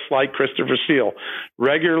 informants, just like Christopher Steele,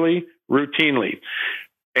 regularly, routinely.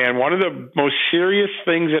 And one of the most serious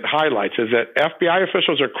things it highlights is that FBI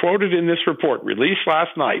officials are quoted in this report released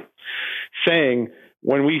last night saying,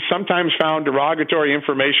 when we sometimes found derogatory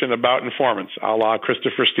information about informants, a la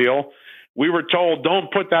Christopher Steele, we were told, don't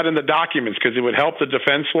put that in the documents because it would help the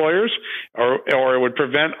defense lawyers or it would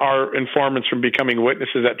prevent our informants from becoming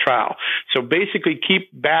witnesses at trial. So basically keep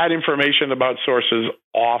bad information about sources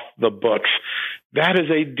off the books. That is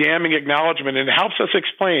a damning acknowledgement, and it helps us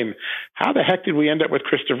explain how the heck did we end up with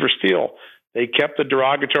Christopher Steele? They kept the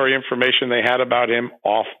derogatory information they had about him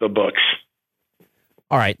off the books.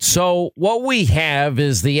 All right. So what we have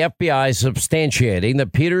is the FBI substantiating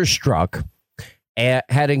that Peter Strzok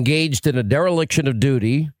had engaged in a dereliction of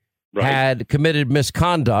duty, had committed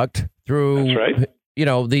misconduct through,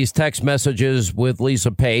 these text messages with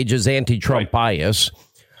Lisa Page as anti-Trump bias,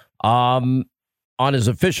 on his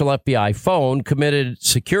official FBI phone, committed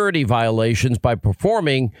security violations by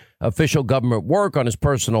performing official government work on his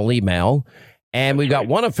personal email. And we got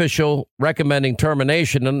one official recommending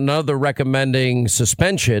termination, another recommending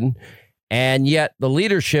suspension. And yet the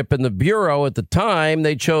leadership in the Bureau at the time,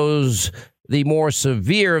 they chose the more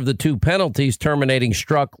severe of the two penalties, terminating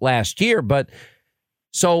Strzok last year. But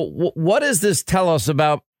so what does this tell us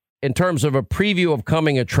about in terms of a preview of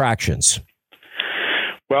coming attractions?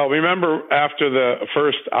 Well, remember after the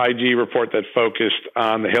first IG report that focused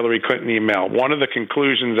on the Hillary Clinton email, one of the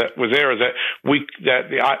conclusions that was there is that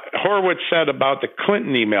Horowitz said about the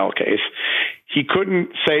Clinton email case, he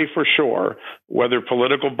couldn't say for sure whether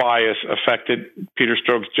political bias affected Peter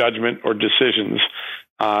Strzok's judgment or decisions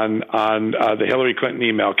on the Hillary Clinton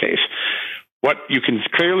email case. What you can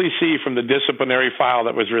clearly see from the disciplinary file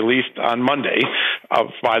that was released on Monday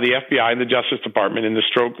by the FBI and the Justice Department in the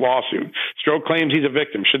Strzok lawsuit. Strzok claims he's a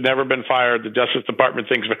victim, should never have been fired. The Justice Department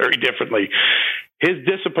thinks very differently. His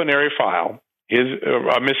disciplinary file, his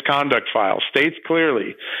misconduct file, states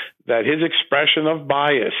clearly that his expression of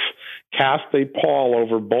bias cast a pall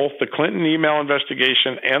over both the Clinton email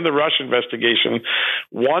investigation and the Russia investigation,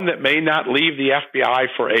 one that may not leave the FBI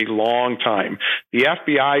for a long time. The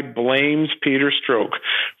FBI blames Peter Strzok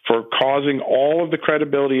for causing all of the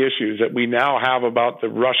credibility issues that we now have about the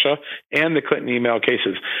Russia and the Clinton email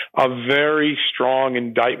cases. A very strong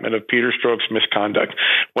indictment of Peter Strzok's misconduct.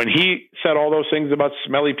 When he said all those things about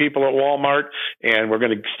smelly people at Walmart and we're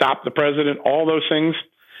going to stop the president, all those things,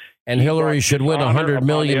 and Hillary should win 100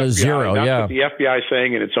 million to zero. That's yeah, what the FBI is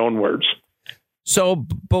saying in its own words. So,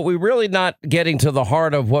 but we're really not getting to the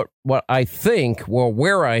heart of what I think, or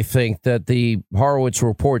where I think that the Horowitz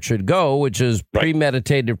report should go, which is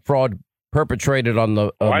premeditated fraud perpetrated on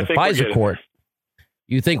the FISA court.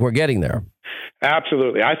 You think we're getting there?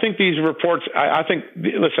 Absolutely. I think these reports, I think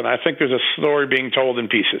there's a story being told in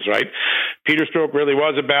pieces, right? Peter Strzok really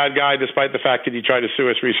was a bad guy, despite the fact that he tried to sue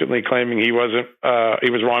us recently, claiming he was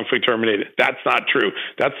wrongfully terminated. That's not true.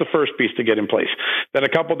 That's the first piece to get in place. Then a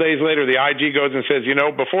couple days later, the IG goes and says,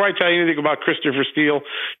 before I tell you anything about Christopher Steele,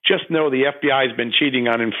 just know the FBI has been cheating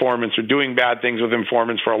on informants or doing bad things with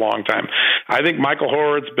informants for a long time. I think Michael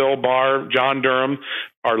Horowitz, Bill Barr, John Durham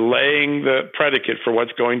are laying the predicate for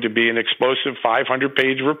what's going to be an explosive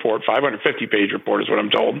 550-page report is what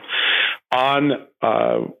I'm told,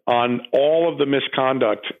 on all of the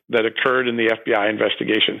misconduct that occurred in the FBI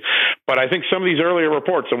investigation. But I think some of these earlier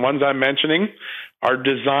reports, the ones I'm mentioning, are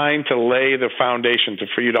designed to lay the foundation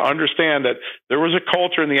for you to understand that there was a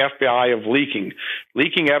culture in the FBI of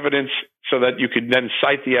leaking evidence so that you could then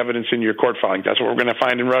cite the evidence in your court filing. That's what we're going to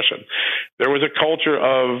find in Russia. There was a culture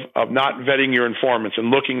of not vetting your informants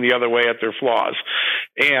and looking the other way at their flaws.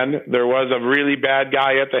 And there was a really bad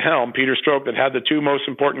guy at the helm, Peter Strzok, that had the two most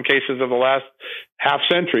important cases of the last half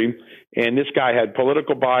century. And this guy had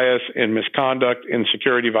political bias and misconduct and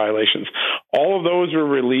security violations. All of those were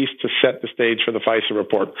released to set the stage for the FISA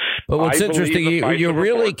report. But what's interesting, you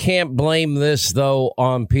really can't blame this, though,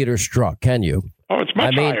 on Peter Strzok, can you? Oh, it's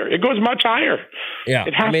much higher. It goes much higher. Yeah,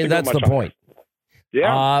 that's the point.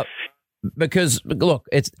 Yeah, because look,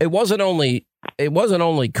 it wasn't only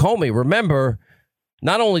Comey. Remember,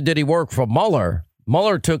 not only did he work for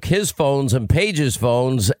Mueller took his phones and Page's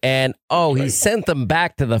phones, and he sent them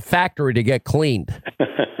back to the factory to get cleaned.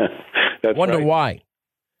 Wonder why.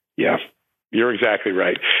 Yeah, you're exactly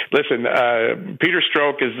right. Listen, Peter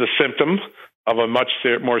Strzok is the symptom of a much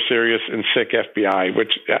more serious and sick FBI,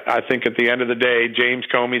 which I think at the end of the day, James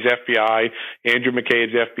Comey's FBI, Andrew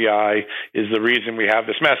McCabe's FBI is the reason we have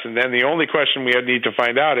this mess. And then the only question we need to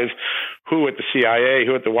find out is who at the CIA,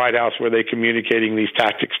 who at the White House were they communicating these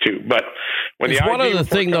tactics to? But when it's one other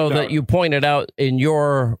thing, though, that you pointed out in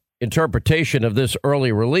your interpretation of this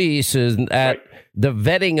early release is that the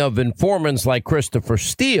vetting of informants like Christopher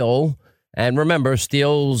Steele. And remember,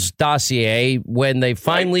 Steele's dossier, when they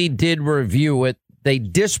finally did review it, they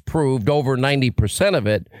disproved over 90% of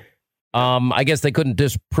it. I guess they couldn't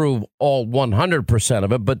disprove all 100%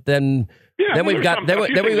 of it, but then we've got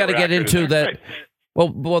to get into that.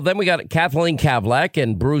 Right. Well, then we got Kathleen Kavlak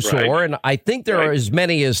and Bruce Orr, and I think there are as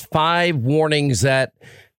many as 5 warnings that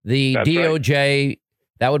the DOJ.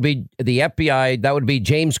 That would be the FBI. That would be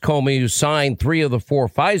James Comey, who signed 3 of the 4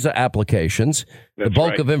 FISA applications. The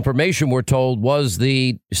bulk of information, we're told, was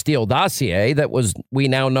the Steele dossier that was, we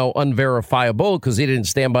now know, unverifiable because he didn't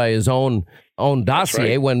stand by his own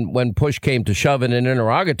dossier when push came to shove in an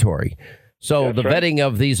interrogatory. So the vetting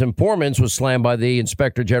of these informants was slammed by the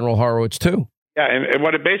Inspector General Horowitz, too. Yeah, and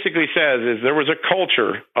what it basically says is there was a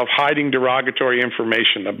culture of hiding derogatory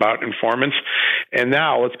information about informants. And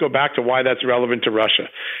now let's go back to why that's relevant to Russia.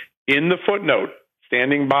 In the footnote,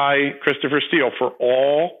 standing by Christopher Steele for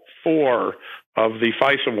all 4 of the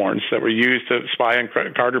FISA warrants that were used to spy on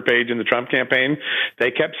Carter Page in the Trump campaign, they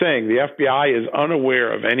kept saying the FBI is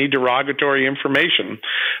unaware of any derogatory information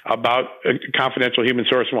about confidential human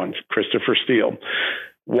source ones, Christopher Steele.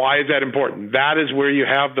 Why is that important? That is where you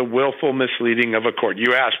have the willful misleading of a court.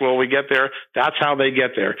 You ask, will we get there? That's how they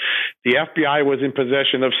get there. The FBI was in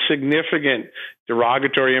possession of significant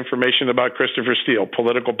derogatory information about Christopher Steele,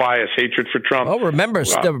 political bias, hatred for Trump. Oh, remember,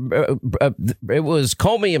 it was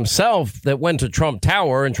Comey himself that went to Trump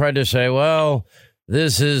Tower and tried to say, well,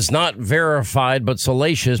 this is not verified, but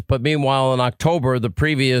salacious. But meanwhile, in October the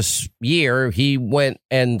previous year, he went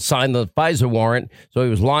and signed the FISA warrant. So he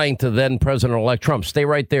was lying to then President-elect Trump. Stay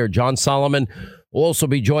right there. John Solomon will also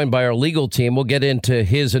be joined by our legal team. We'll get into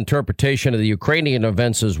his interpretation of the Ukrainian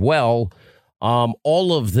events as well.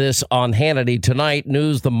 All of this on Hannity tonight.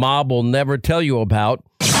 News the mob will never tell you about.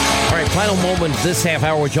 All right, final moment this half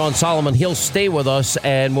hour with John Solomon. He'll stay with us,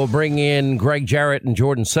 and we'll bring in Greg Jarrett and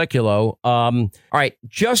Jordan Sekulow. All right,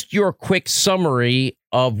 just your quick summary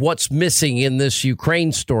of what's missing in this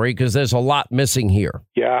Ukraine story, because there's a lot missing here.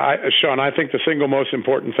 Yeah, Sean, I think the single most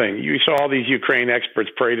important thing, you saw all these Ukraine experts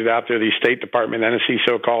paraded out there, these State Department, NSC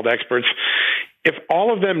so-called experts. If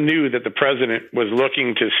all of them knew that the president was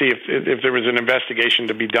looking to see if there was an investigation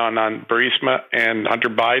to be done on Burisma and Hunter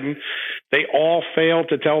Biden, they all failed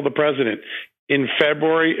to tell the president. In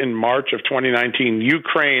February and March of 2019,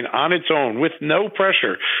 Ukraine, on its own, with no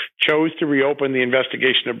pressure, chose to reopen the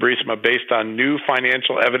investigation of Burisma based on new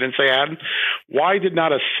financial evidence they had. Why did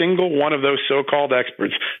not a single one of those so-called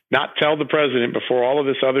experts not tell the president before all of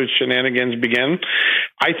this other shenanigans began?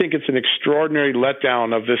 I think it's an extraordinary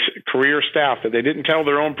letdown of this career staff that they didn't tell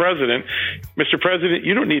their own president. Mr. President,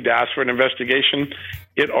 you don't need to ask for an investigation.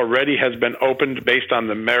 It already has been opened based on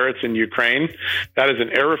the merits in Ukraine. That is an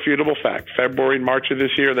irrefutable fact. February and March of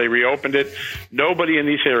this year, they reopened it. Nobody in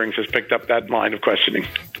these hearings has picked up that line of questioning.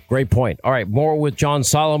 Great point. All right, more with John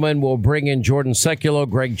Solomon. We'll bring in Jordan Sekulow,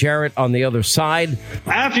 Greg Jarrett on the other side.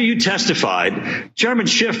 After you testified, Chairman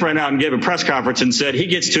Schiff ran out and gave a press conference and said he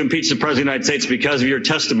gets to impeach the President of the United States because of your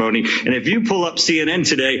testimony. And if you pull up CNN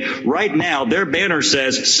today, right now, their banner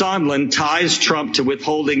says Sondland ties Trump to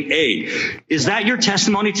withholding aid. Is that your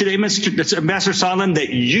testimony today, Ambassador Sondland, that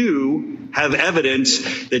you have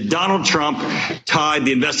evidence that Donald Trump tied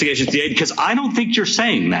the investigation to the aid? Because I don't think you're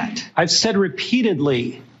saying that. I've said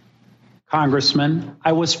repeatedly, Congressman,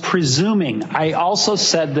 I was presuming. I also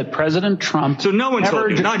said that President Trump. So no one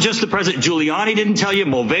told you, not just the president. Giuliani didn't tell you.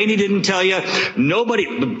 Mulvaney didn't tell you.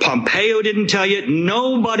 Nobody, Pompeo didn't tell you.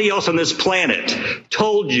 Nobody else on this planet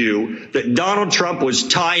told you that Donald Trump was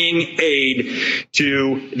tying aid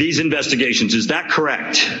to these investigations. Is that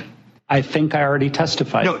correct? I think I already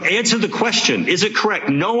testified. No, answer the question. Is it correct?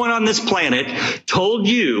 No one on this planet told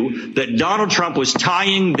you that Donald Trump was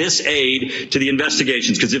tying this aid to the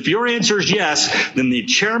investigations. Because if your answer is yes, then the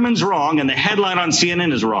chairman's wrong and the headline on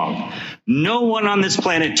CNN is wrong. No one on this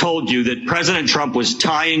planet told you that President Trump was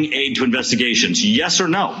tying aid to investigations. Yes or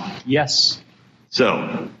no? Yes.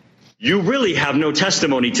 So you really have no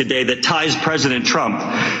testimony today that ties President Trump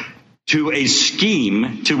to a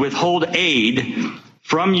scheme to withhold aid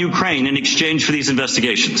from Ukraine in exchange for these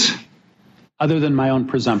investigations. Other than my own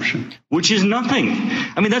presumption. Which is nothing.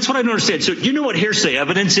 I mean, that's what I don't understand. So you know what hearsay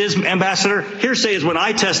evidence is, Ambassador? Hearsay is when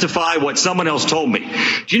I testify what someone else told me.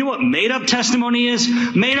 Do you know what made-up testimony is?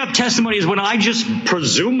 Made-up testimony is when I just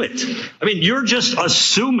presume it. I mean, you're just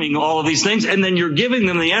assuming all of these things, and then you're giving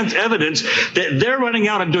them the evidence that they're running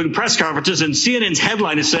out and doing press conferences, and CNN's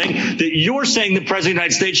headline is saying that you're saying the President of the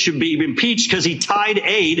United States should be impeached because he tied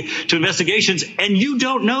aid to investigations, and you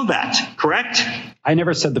don't know that, correct? I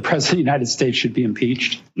never said the President of the United States should be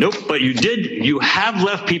impeached. Nope, but you did. You have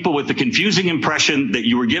left people with the confusing impression that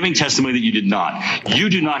you were giving testimony that you did not. You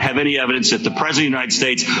do not have any evidence that the President of the United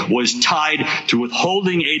States was tied to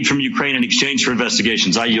withholding aid from Ukraine in exchange for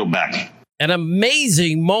investigations. I yield back. An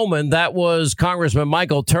amazing moment. That was Congressman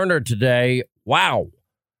Michael Turner today. Wow.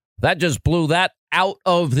 That just blew that out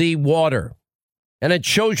of the water. And it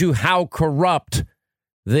shows you how corrupt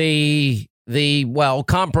the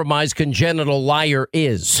compromised congenital liar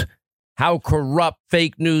is. How corrupt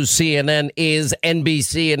fake news CNN is,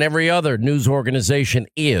 NBC and every other news organization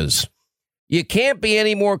is. You can't be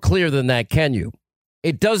any more clear than that, can you?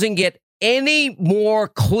 It doesn't get any more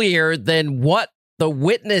clear than what the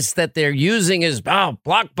witness that they're using is,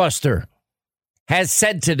 Blockbuster, has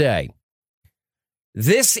said today.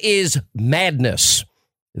 This is madness.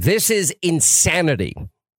 This is insanity.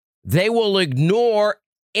 They will ignore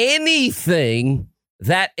anything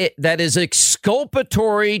that is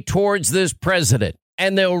exculpatory towards this president.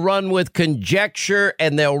 And they'll run with conjecture,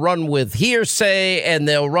 and they'll run with hearsay, and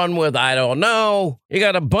they'll run with, I don't know. You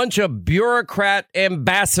got a bunch of bureaucrat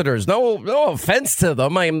ambassadors. No offense to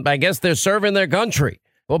them. I guess they're serving their country.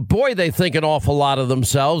 Well, boy, they think an awful lot of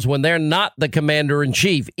themselves when they're not the commander in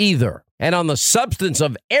chief either. And on the substance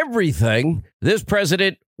of everything, this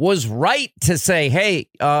president was right to say, hey,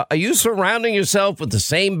 are you surrounding yourself with the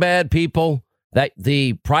same bad people that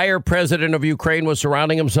the prior president of Ukraine was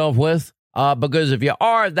surrounding himself with? Because if you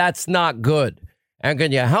are, that's not good. And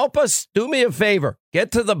can you help us? Do me a favor. Get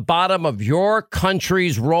to the bottom of your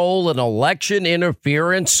country's role in election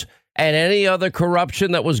interference and any other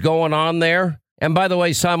corruption that was going on there. And by the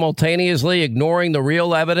way, simultaneously ignoring the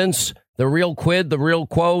real evidence, the real quid, the real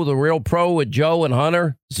quo, the real pro with Joe and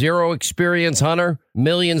Hunter. Zero experience, Hunter.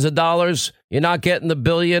 Millions of dollars. You're not getting the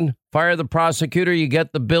billion. Fire the prosecutor. You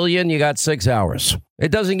get the billion. You got 6 hours. It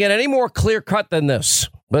doesn't get any more clear cut than this.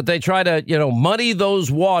 But they try to, muddy those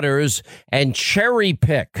waters and cherry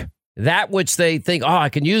pick that which they think, I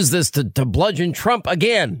can use this to bludgeon Trump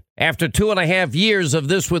again after 2.5 years of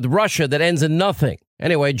this with Russia that ends in nothing.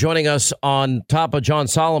 Anyway, joining us on top of John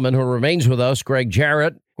Solomon, who remains with us, Greg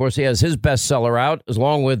Jarrett. Of course, he has his bestseller out,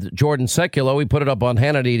 along with Jordan Sekulow. We put it up on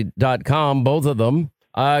Hannity.com, both of them.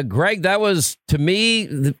 Greg, that was, to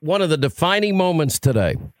me, one of the defining moments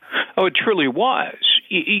today. Oh, it truly was.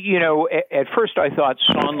 At first I thought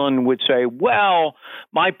Sondland would say, well,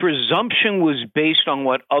 my presumption was based on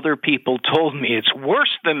what other people told me. It's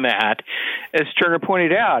worse than that. As Turner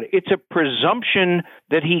pointed out, it's a presumption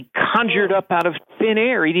that he conjured up out of thin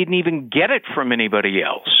air. He didn't even get it from anybody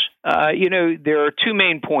else. There are two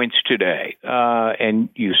main points today, and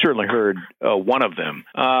you certainly heard one of them.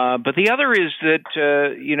 But the other is that,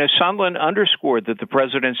 Sondland underscored that the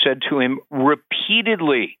president said to him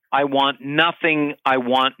repeatedly, I want nothing, I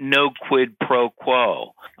want no quid pro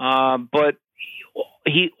quo. But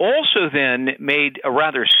he also then made a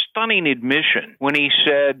rather stunning admission when he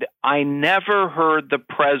said, I never heard the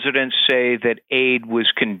president say that aid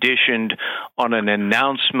was conditioned on an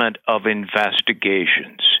announcement of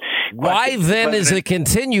investigations. Why then does it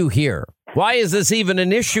continue here? Why is this even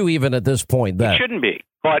an issue even at this point then? It shouldn't be.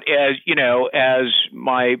 But as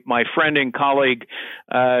my friend and colleague,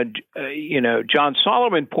 John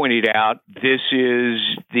Solomon pointed out, this is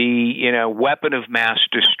the, weapon of mass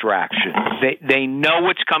distraction. They know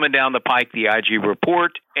what's coming down the pike, the IG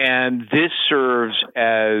report, and this serves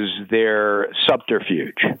as their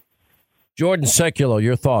subterfuge. Jordan Sekulow,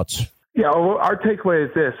 your thoughts? Yeah, well, our takeaway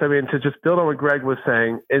is this. I mean, to just build on what Greg was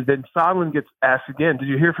saying, is that Sondland gets asked again, did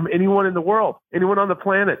you hear from anyone in the world, anyone on the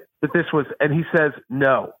planet that this was, and he says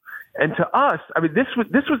no. And to us, I mean, this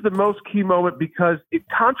was the most key moment because it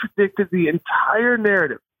contradicted the entire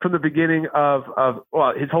narrative from the beginning of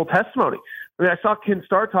his whole testimony. I mean, I saw Ken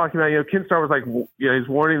Starr talking about, Ken Starr was like, he's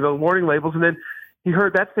warning the warning labels, and then he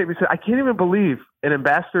heard that statement. He said, I can't even believe an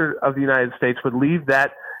ambassador of the United States would leave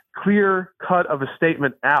that clear cut of a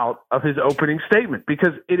statement out of his opening statement,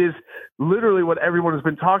 because it is literally what everyone has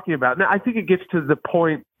been talking about. Now, I think it gets to the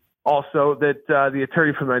point also that the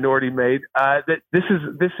attorney for the minority made, that this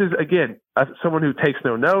is again, someone who takes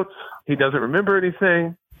no notes. He doesn't remember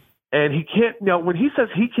anything. And he can't, when he says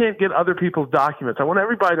he can't get other people's documents, I want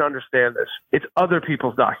everybody to understand this. It's other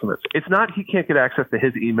people's documents. It's not he can't get access to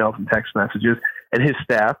his emails and text messages and his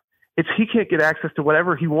staff. It's he can't get access to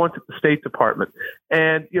whatever he wants at the State Department.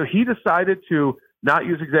 And, he decided to not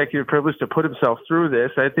use executive privilege to put himself through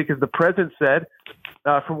this. I think, as the president said,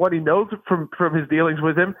 from what he knows from his dealings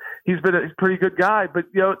with him, he's been a pretty good guy. But,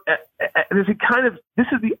 this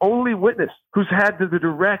is the only witness who's had the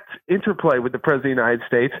direct interplay with the president of the United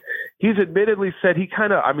States. He's admittedly said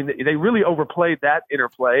they really overplayed that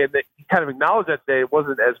interplay, and he kind of acknowledged that day it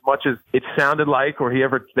wasn't as much as it sounded like, or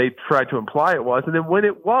they tried to imply it was. And then when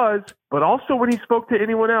it was, but also when he spoke to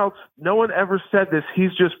anyone else, no one ever said this.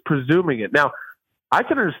 He's just presuming it. Now, I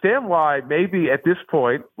can understand why maybe at this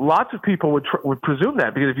point, lots of people would presume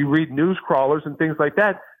that, because if you read news crawlers and things like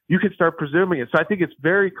that, you can start presuming it. So I think it's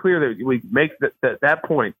very clear that we make that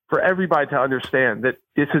point for everybody to understand that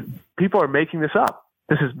people are making this up.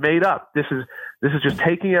 This is made up. This is just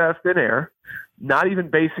taking it out of thin air, not even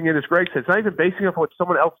basing it, as Greg said, it's not even basing it on what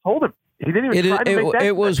someone else told him. He didn't even try to make that.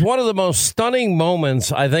 It was one of the most stunning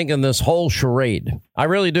moments, I think, in this whole charade. I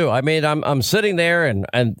really do. I mean, I'm sitting there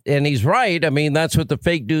and he's right. I mean, that's what the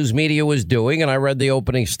fake news media was doing. And I read the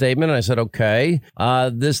opening statement and I said, okay,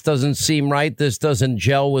 this doesn't seem right. This doesn't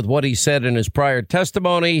gel with what he said in his prior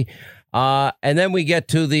testimony. And then we get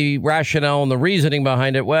to the rationale and the reasoning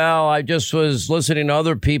behind it. Well, I just was listening to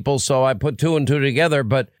other people, so I put two and two together.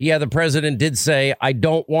 But yeah, the president did say, I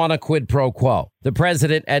don't want a quid pro quo. The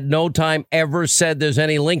president at no time ever said there's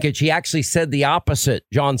any linkage. He actually said the opposite,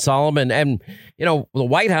 John Solomon. And, you know, the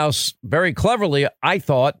White House very cleverly, I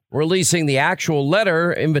thought, releasing the actual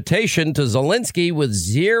letter invitation to Zelensky with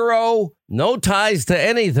no ties to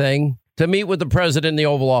anything to meet with the president in the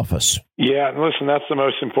Oval Office. Yeah, and listen, that's the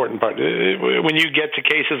most important part. When you get to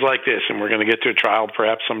cases like this, and we're going to get to a trial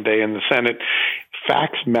perhaps someday in the Senate,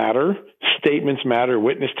 facts matter, statements matter,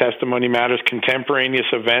 witness testimony matters, contemporaneous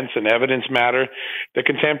events and evidence matter. The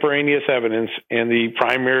contemporaneous evidence and the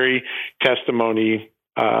primary testimony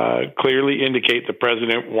clearly indicate the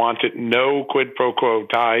president wanted no quid pro quo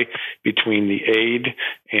tie between the aid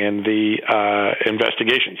and the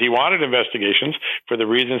investigations. He wanted investigations for the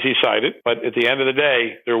reasons he cited, but at the end of the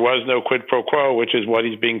day, there was no quid pro quo, which is what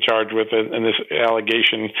he's being charged with in this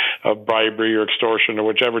allegation of bribery or extortion or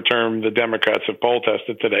whichever term the Democrats have poll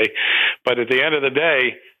tested today. But at the end of the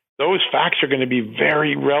day, those facts are going to be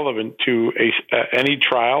very relevant to any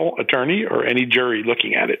trial attorney or any jury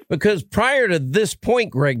looking at it. Because prior to this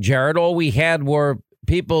point, Greg Jarrett, all we had were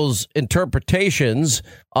people's interpretations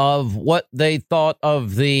of what they thought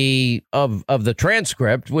of the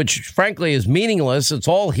transcript, which frankly is meaningless. It's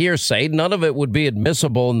all hearsay. None of it would be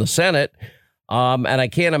admissible in the Senate. And I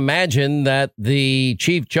can't imagine that the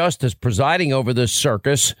Chief Justice presiding over this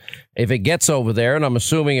circus, if it gets over there, and I'm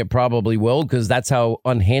assuming it probably will, because that's how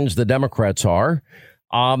unhinged the Democrats are,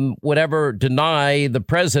 would ever deny the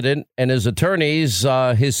president and his attorneys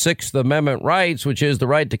his Sixth Amendment rights, which is the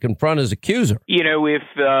right to confront his accuser. You know, if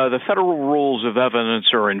the federal rules of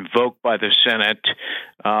evidence are invoked by the Senate,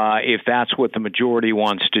 if that's what the majority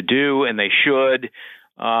wants to do, and they should,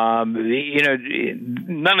 none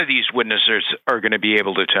of these witnesses are going to be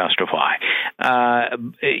able to testify.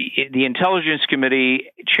 The Intelligence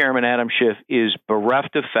Committee Chairman Adam Schiff is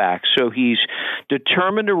bereft of facts, so he's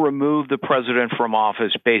determined to remove the president from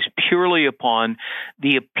office based purely upon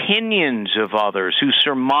the opinions of others who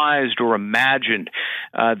surmised or imagined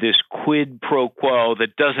this quid pro quo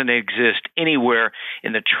that doesn't exist anywhere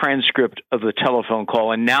in the transcript of the telephone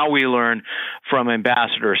call. And now we learn from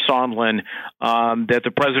Ambassador Sondland that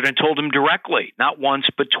the president told him directly, not once,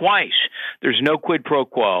 but twice, there's no quid pro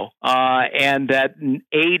quo, and that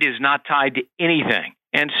aid is not tied to anything.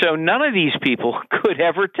 And so none of these people could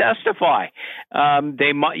ever testify.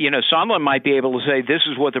 They might, Sondland might be able to say, this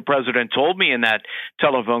is what the president told me in that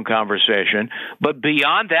telephone conversation. But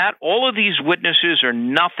beyond that, all of these witnesses are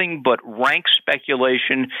nothing but rank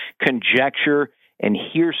speculation, conjecture, and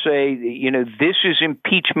hearsay. This is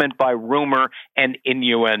impeachment by rumor and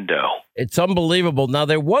innuendo. It's unbelievable. Now,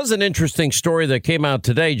 there was an interesting story that came out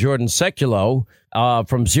today, Jordan Sekulow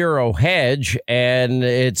from Zero Hedge, and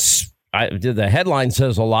the headline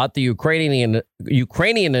says a lot. The Ukrainian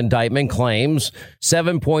indictment claims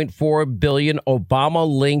 $7.4 billion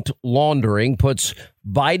Obama-linked laundering puts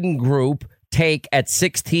Biden group take at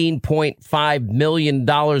 $16.5 million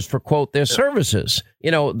for, quote, their services.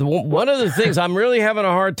 One of the things I'm really having a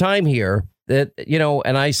hard time here that,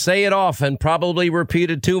 and I say it often, probably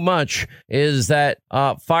repeated too much, is that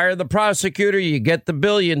fire the prosecutor, you get the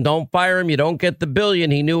billion. Don't fire him, you don't get the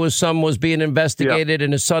billion. He knew his son was being investigated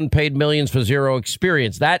and his son paid millions for zero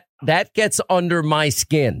experience. That gets under my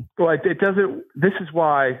skin. Well, it doesn't. This is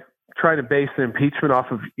why trying to base an impeachment off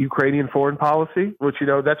of Ukrainian foreign policy, which,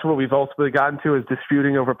 that's what we've ultimately gotten to, is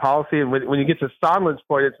disputing over policy. And when you get to Sondland's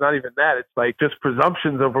point, it's not even that. It's like just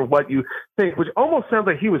presumptions over what you think, which almost sounds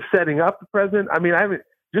like he was setting up the president. I mean,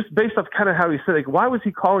 just based off kind of how he said, like, why was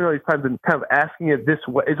he calling all these times and kind of asking it this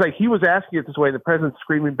way? It's like he was asking it this way, and the president's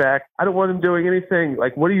screaming back, I don't want him doing anything.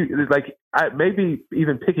 Like, what do you, like, maybe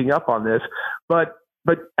even picking up on this, but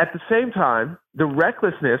at the same time, the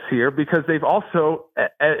recklessness here, because they've also,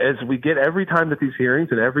 as we get every time that these hearings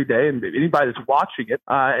and every day, and anybody that's watching it,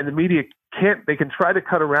 and the media they can try to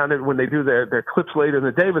cut around it when they do their clips later in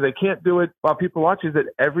the day, but they can't do it while people watch it. That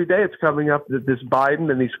every day it's coming up, that this Biden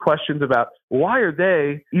and these questions about why are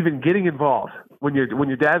they even getting involved? When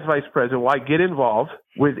your dad's vice president, why get involved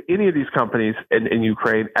with any of these companies in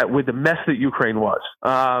Ukraine with the mess that Ukraine was?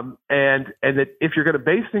 And that if you're going to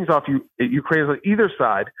base things off Ukraine on either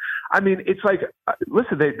side, I mean, it's like,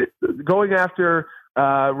 listen, they going after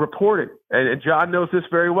reporting, and John knows this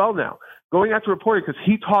very well now. Going after reporting because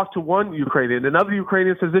he talked to one Ukrainian, another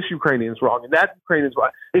Ukrainian says this Ukrainian is wrong, and that Ukrainian is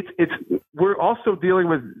right. We're also dealing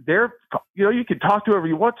with you can talk to whoever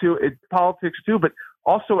you want to. It's politics too, but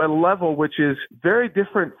also at a level which is very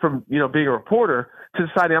different from, being a reporter to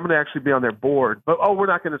deciding I'm going to actually be on their board. But, we're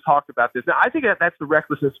not going to talk about this. Now, I think that's the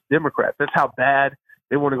recklessness of Democrats. That's how bad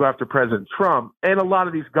they want to go after President Trump and a lot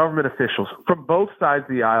of these government officials from both sides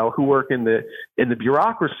of the aisle who work in the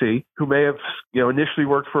bureaucracy, who may have initially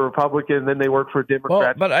worked for a Republican and then they work for a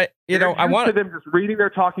Democrat. Well, but I want them just reading their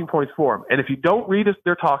talking points for them. And if you don't read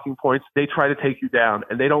their talking points, they try to take you down,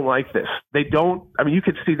 and they don't like this. They don't. I mean, you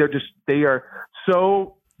could see they are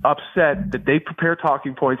so upset that they prepare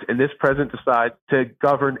talking points and this president decides to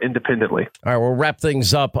govern independently. All right, we'll wrap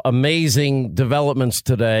things up. Amazing developments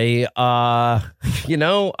today. I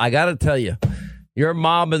got to tell you, your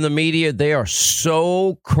mob and the media, they are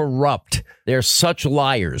so corrupt. They're such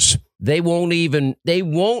liars. They won't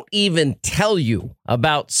even tell you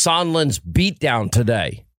about Sondland's beatdown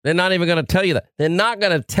today. They're not even going to tell you that. They're not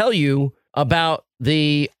going to tell you about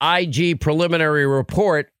the IG preliminary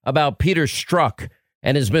report about Peter Strzok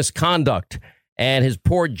and his misconduct and his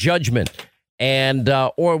poor judgment. And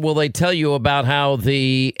or will they tell you about how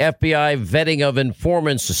the FBI vetting of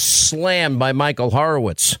informants is slammed by Michael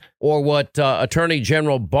Horowitz, or what Attorney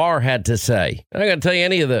General Barr had to say? I'm not going to tell you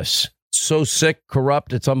any of this. So sick,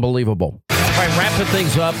 corrupt, it's unbelievable. All right, wrapping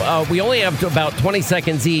things up. We only have about 20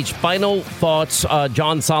 seconds each. Final thoughts,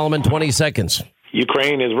 John Solomon, 20 seconds.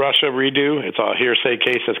 Ukraine is Russia redo. It's a hearsay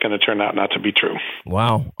case that's going to turn out not to be true.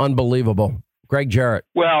 Wow, unbelievable. Greg Jarrett.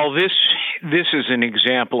 Well, this is an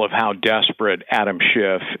example of how desperate Adam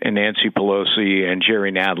Schiff and Nancy Pelosi and Jerry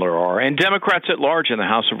Nadler are, and Democrats at large in the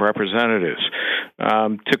House of Representatives,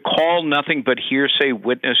 to call nothing but hearsay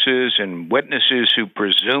witnesses and witnesses who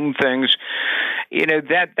presume things.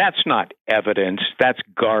 That's not evidence. That's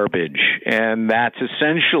garbage. And that's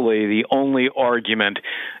essentially the only argument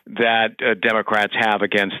that Democrats have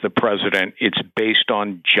against the president. It's based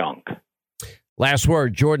on junk. Last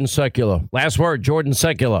word, Jordan Sekulow.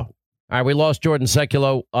 All right, we lost Jordan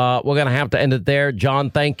Sekulow. We're going to have to end it there. John,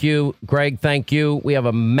 thank you. Greg, thank you. We have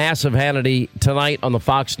a massive Hannity tonight on the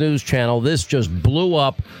Fox News channel. This just blew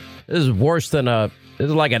up. This is worse than this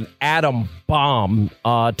is like an atom bomb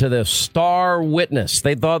to the star witness.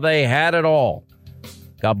 They thought they had it all.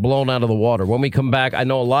 Got blown out of the water. When we come back, I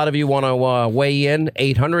know a lot of you want to weigh in.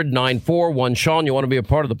 800-941-SEAN. You want to be a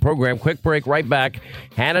part of the program. Quick break, right back.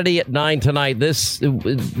 Hannity at 9 tonight. This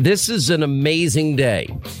is an amazing day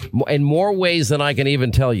in more ways than I can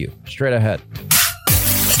even tell you. Straight ahead.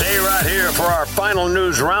 Stay right here for our final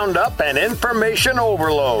news roundup and information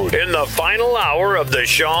overload in the final hour of the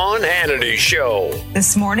Sean Hannity Show.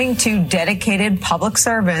 This morning, 2 dedicated public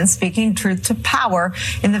servants speaking truth to power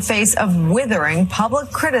in the face of withering public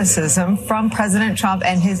criticism from President Trump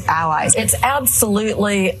and his allies. It's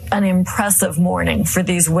absolutely an impressive morning for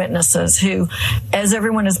these witnesses who, as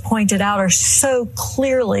everyone has pointed out, are so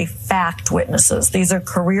clearly fact witnesses. These are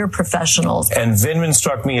career professionals. And Vindman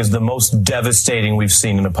struck me as the most devastating we've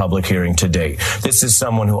seen in a public hearing to date. This is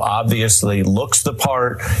someone who obviously looks the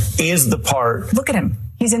part, is the part. Look at him.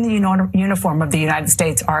 He's in the uniform of the United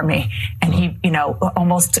States Army, and he,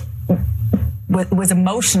 almost was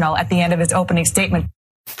emotional at the end of his opening statement.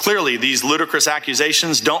 Clearly, these ludicrous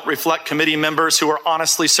accusations don't reflect committee members who are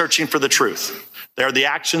honestly searching for the truth. They are the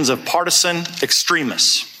actions of partisan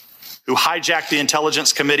extremists who hijacked the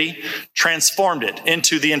Intelligence Committee, transformed it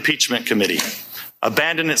into the Impeachment Committee,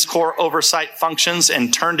 abandoned its core oversight functions,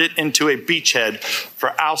 and turned it into a beachhead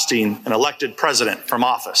for ousting an elected president from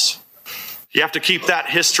office. You have to keep that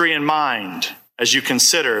history in mind as you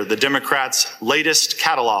consider the Democrats' latest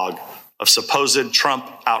catalog of supposed Trump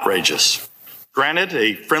outrages. Granted,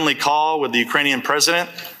 a friendly call with the Ukrainian president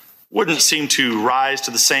wouldn't seem to rise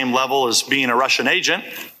to the same level as being a Russian agent,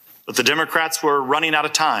 but the Democrats were running out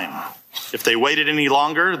of time. If they waited any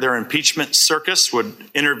longer, their impeachment circus would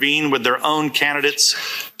intervene with their own candidates'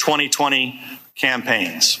 2020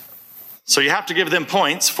 campaigns. So you have to give them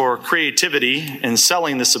points for creativity in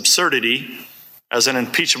selling this absurdity as an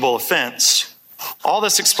impeachable offense. All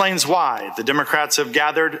this explains why the Democrats have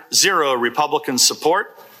gathered 0 Republican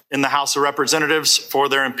support in the House of Representatives for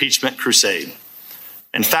their impeachment crusade.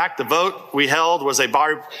 In fact, the vote we held was a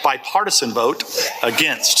bipartisan vote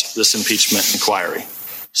against this impeachment inquiry.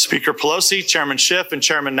 Speaker Pelosi, Chairman Schiff, and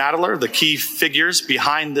Chairman Nadler, the key figures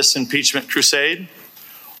behind this impeachment crusade,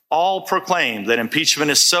 all proclaimed that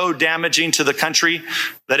impeachment is so damaging to the country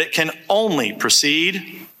that it can only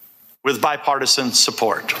proceed with bipartisan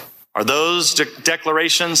support. Are those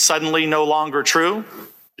declarations suddenly no longer true?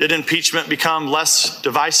 Did impeachment become less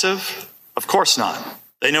divisive? Of course not.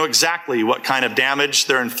 They know exactly what kind of damage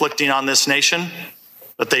they're inflicting on this nation,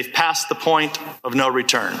 but they've passed the point of no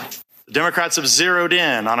return. The Democrats have zeroed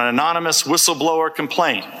in on an anonymous whistleblower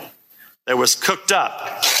complaint that was cooked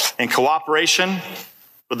up in cooperation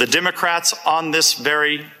with the Democrats on this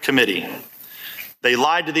very committee. They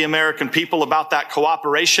lied to the American people about that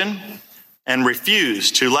cooperation and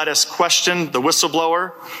refused to let us question the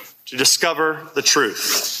whistleblower to discover the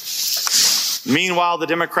truth. Meanwhile, the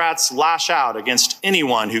Democrats lash out against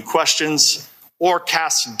anyone who questions or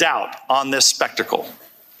casts doubt on this spectacle.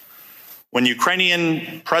 When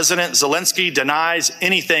Ukrainian President Zelensky denies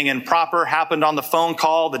anything improper happened on the phone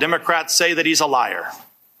call, the Democrats say that he's a liar.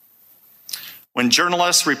 When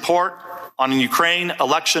journalists report on Ukraine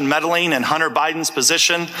election meddling and Hunter Biden's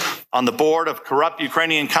position on the board of corrupt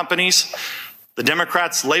Ukrainian companies, the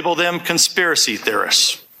Democrats label them conspiracy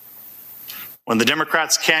theorists. When the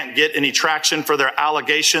Democrats can't get any traction for their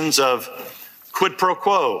allegations of quid pro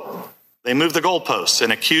quo, they move the goalposts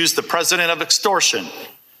and accuse the president of extortion,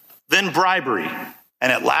 then bribery,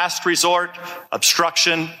 and at last resort,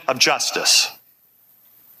 obstruction of justice.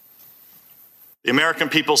 The American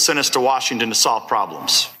people sent us to Washington to solve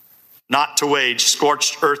problems, not to wage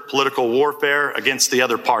scorched earth political warfare against the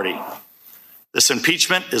other party. This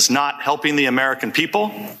impeachment is not helping the American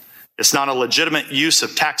people. It's not a legitimate use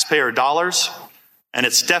of taxpayer dollars, and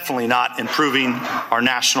it's definitely not improving our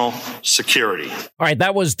national security. All right,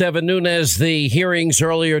 that was Devin Nunes. The hearings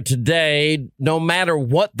earlier today, no matter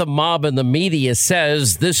what the mob and the media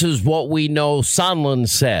says, this is what we know Sondland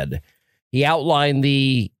said. He outlined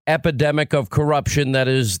the epidemic of corruption that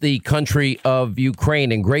is the country of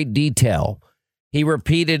Ukraine in great detail. He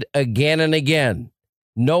repeated again and again,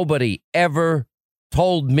 nobody ever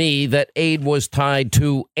told me that aid was tied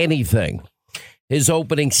to anything. His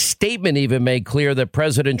opening statement even made clear that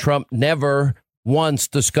President Trump never once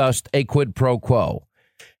discussed a quid pro quo.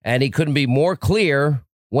 And he couldn't be more clear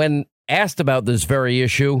when asked about this very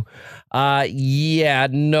issue.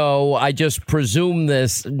 No, I just presume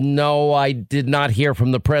this. No, I did not hear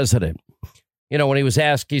from the president. You know, when he was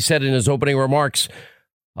asked, he said in his opening remarks,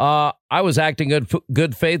 I was acting in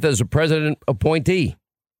good faith as a president appointee.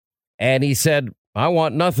 And he said, I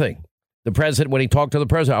want nothing. The president, when he talked to the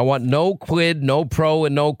president, I want no quid, no pro,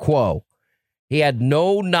 and no quo. He had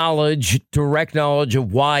no direct knowledge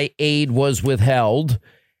of why aid was withheld.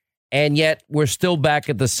 And yet we're still back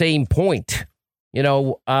at the same point. You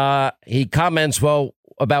know, he comments, well,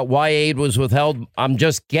 about why aid was withheld. I'm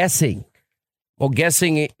just guessing. Well,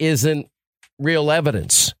 guessing isn't real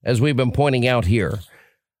evidence, as we've been pointing out here.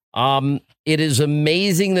 It is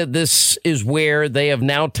amazing that this is where they have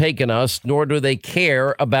now taken us, nor do they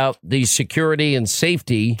care about the security and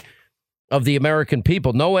safety of the American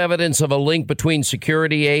people. No evidence of a link between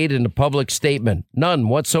security aid and a public statement. None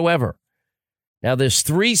whatsoever. Now, there's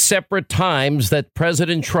 3 separate times that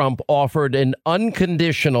President Trump offered an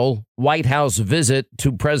unconditional White House visit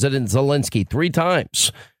to President Zelensky. 3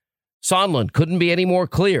 times. Sondland couldn't be any more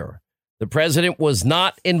clear. The president was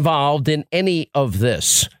not involved in any of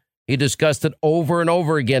this. He discussed it over and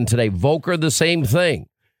over again today. Volker, the same thing.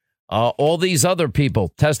 All these other people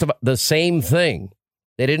testified the same thing.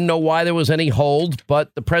 They didn't know why there was any hold,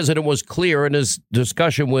 but the president was clear in his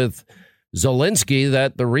discussion with Zelensky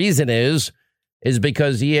that the reason is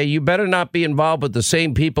because, you better not be involved with the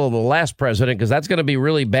same people of the last president, because that's going to be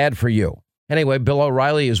really bad for you. Anyway, Bill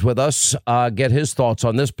O'Reilly is with us. Get his thoughts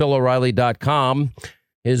on this. BillO'Reilly.com.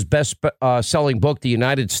 His best-selling book, The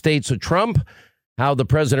United States of Trump, How the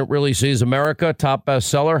President Really Sees America, top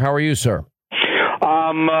bestseller. How are you, sir?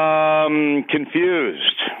 I'm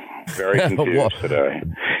confused. Very confused today.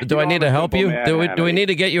 Do I need to help you? Do we need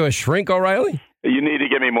to get you a shrink, O'Reilly? You need to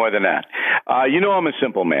get me more than that. I'm a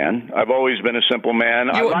simple man. I've always been a simple man.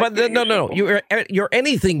 No. You're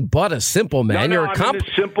anything but a simple man. I'm in the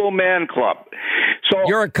simple man club. So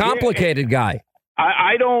you're a complicated guy.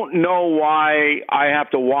 I don't know why I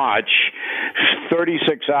have to watch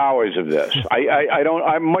 36 hours of this. I don't.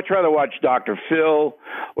 I'd much rather watch Dr. Phil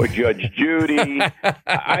or Judge Judy.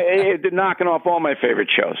 They're knocking off all my favorite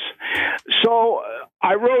shows. So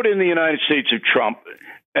I wrote in the United States of Trump,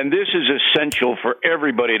 and this is essential for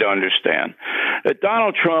everybody to understand, that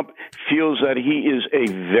Donald Trump feels that he is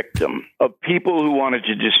a victim of people who wanted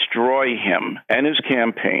to destroy him and his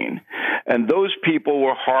campaign. And those people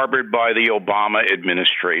were harbored by the Obama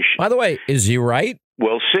administration. By the way, is he right?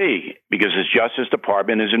 We'll see, because his Justice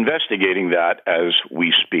Department is investigating that as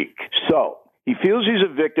we speak. So he feels he's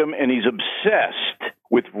a victim, and he's obsessed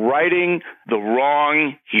with righting the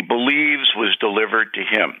wrong he believes was delivered to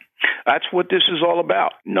him. That's what this is all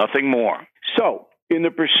about, nothing more. So, in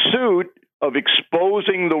the pursuit of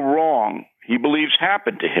exposing the wrong he believes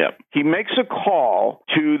happened to him, he makes a call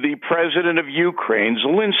to the president of Ukraine,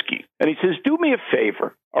 Zelensky, and he says, do me a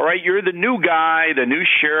favor, all right? You're the new guy, the new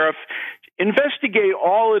sheriff. investigate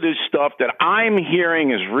all of this stuff that I'm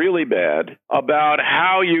hearing is really bad about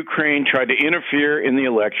how Ukraine tried to interfere in the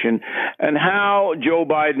election and how Joe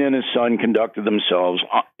Biden and his son conducted themselves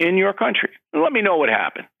in your country. Let me know what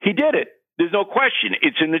happened. He did it. There's no question.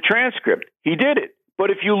 It's in the transcript. He did it. But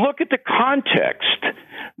if you look at the context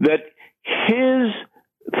that his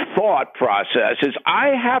thought process is,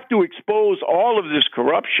 I have to expose all of this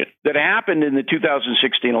corruption that happened in the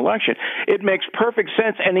 2016 election, it makes perfect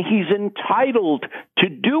sense, and he's entitled to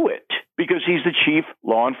do it because he's the chief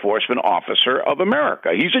law enforcement officer of America.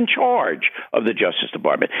 He's in charge of the Justice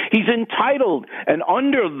Department. He's entitled, and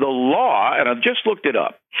under the law, and I've just looked it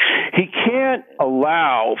up, he can't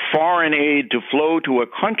allow foreign aid to flow to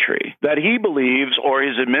a country that he believes or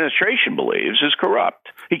his administration believes is corrupt.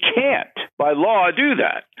 He can't, by law, do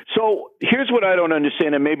that. So here's what I don't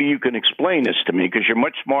understand, and maybe you can explain this to me because you're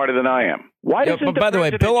much smarter than I am. Why doesn't but by the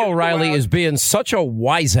way, Bill O'Reilly is being such a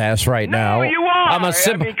wise ass right now. You are. I'm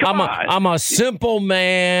a simple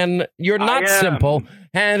man. You're not simple.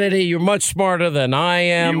 Hannity, you're much smarter than I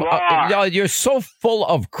am. You are. You're so full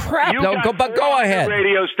of crap. Go ahead.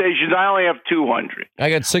 Radio stations. I only have 200. I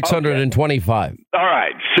got 625. Okay. All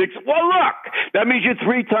right. Well, look, that means you're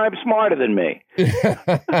 3 times smarter than me.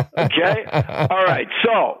 Okay. All right.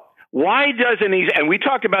 So why doesn't he? And we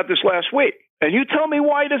talked about this last week. And you tell me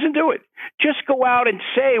why he doesn't do it. Just go out and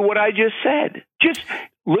say what I just said. Just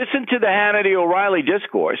listen to the Hannity-O'Reilly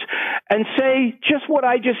discourse and say just what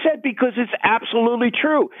I just said because it's absolutely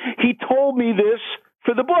true. He told me this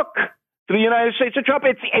for the book, for the United States of Trump.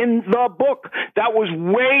 It's in the book. That was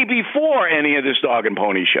way before any of this dog and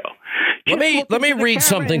pony show. Let me read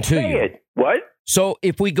something to you. What? So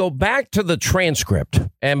if we go back to the transcript,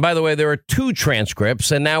 and by the way, there are 2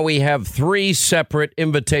 transcripts, and now we have 3 separate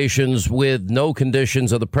invitations with no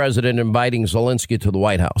conditions of the president inviting Zelensky to the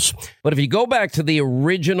White House. But if you go back to the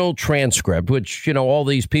original transcript, which, all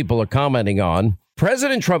these people are commenting on,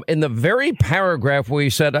 President Trump, in the very paragraph where he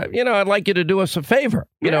said, I'd like you to do us a favor,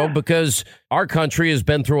 because our country has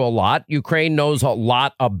been through a lot. Ukraine knows a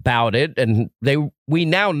lot about it. And we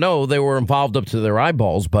now know they were involved up to their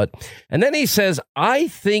eyeballs. And then he says, I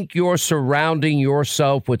think you're surrounding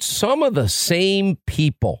yourself with some of the same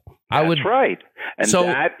people. That's right. And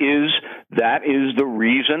that is the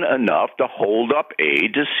reason enough to hold up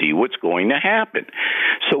aid to see what's going to happen.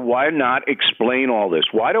 So why not explain all this?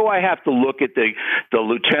 Why do I have to look at the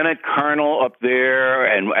lieutenant colonel up there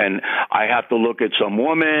and I have to look at some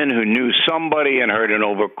woman who knew somebody and heard an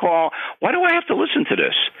overcall? Why do I have to listen to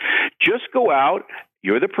this? Just go out.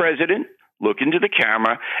 You're the president. Look into the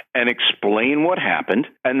camera and explain what happened,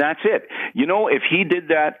 and that's it. If he did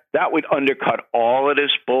that, that would undercut all of this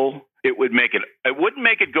bull. It wouldn't make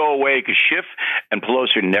it go away because Schiff and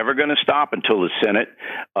Pelosi are never going to stop until the Senate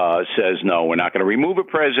says, no, we're not going to remove a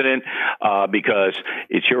president because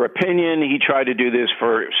it's your opinion. He tried to do this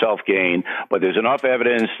for self-gain, but there's enough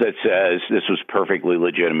evidence that says this was perfectly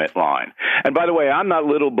legitimate line. And by the way, I'm not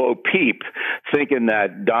little Bo Peep thinking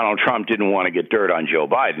that Donald Trump didn't want to get dirt on Joe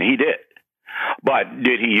Biden. He did. But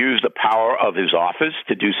did he use the power of his office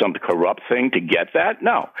to do some corrupt thing to get that?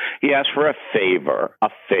 No. He asked for a favor.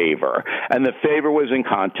 And the favor was in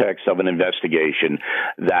context of an investigation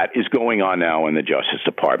that is going on now in the Justice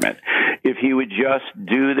Department. If he would just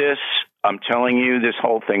do this, I'm telling you, this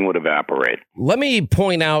whole thing would evaporate. Let me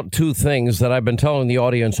point out 2 things that I've been telling the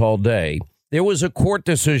audience all day. There was a court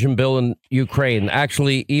decision, Bill, in Ukraine.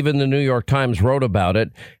 Actually, even the New York Times wrote about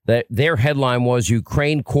it. That their headline was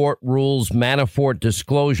Ukraine court rules Manafort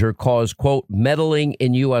disclosure caused, quote, meddling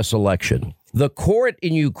in U.S. election. The court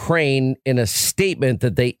in Ukraine, in a statement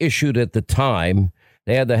that they issued at the time,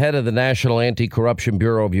 they had the head of the National Anti-Corruption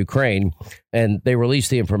Bureau of Ukraine, and they released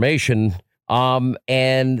the information.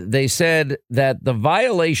 And they said that the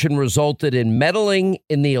violation resulted in meddling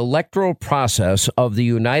in the electoral process of the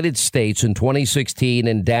United States in 2016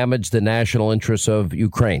 and damaged the national interests of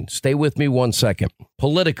Ukraine. Stay with me 1 second.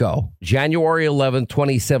 Politico, January 11,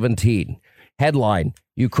 2017. Headline,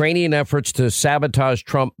 Ukrainian efforts to sabotage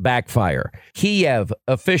Trump backfire. Kiev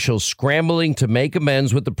officials scrambling to make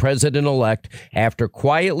amends with the president-elect after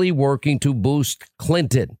quietly working to boost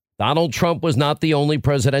Clinton. Donald Trump was not the only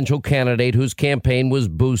presidential candidate whose campaign was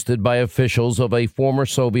boosted by officials of a former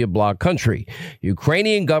Soviet bloc country.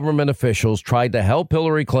 Ukrainian government officials tried to help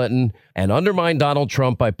Hillary Clinton and undermine Donald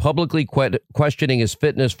Trump by publicly questioning his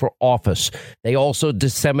fitness for office. They also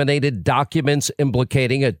disseminated documents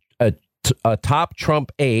implicating a top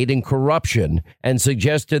Trump aide in corruption and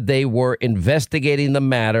suggested they were investigating the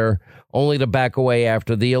matter only to back away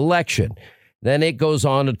after the election. Then it goes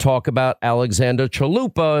on to talk about Alexander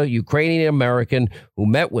Chalupa, Ukrainian American, who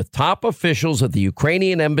met with top officials at the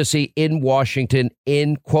Ukrainian embassy in Washington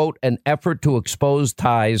in, quote, an effort to expose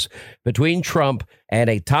ties between Trump and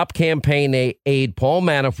a top campaign aide, Paul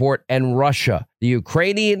Manafort, and Russia. The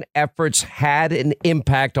Ukrainian efforts had an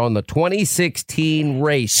impact on the 2016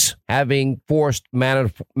 race, having forced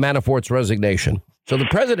Manafort's resignation. So the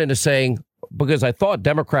president is saying, because I thought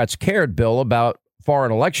Democrats cared, Bill, about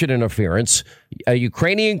foreign election interference, a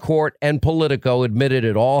Ukrainian court and Politico admitted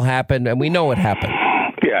it all happened, and we know it happened.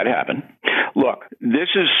 Yeah, it happened. Look, this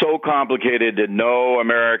is so complicated that no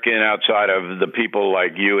American outside of the people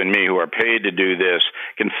like you and me who are paid to do this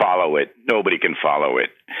can follow it. Nobody can follow it.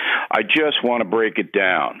 I just want to break it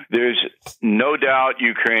down. There's no doubt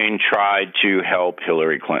Ukraine tried to help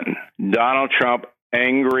Hillary Clinton. Donald Trump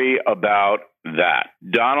angry about that.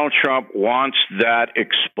 Donald Trump wants that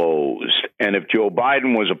exposed. And if Joe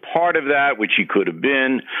Biden was a part of that, which he could have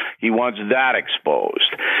been, he wants that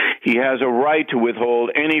exposed. He has a right to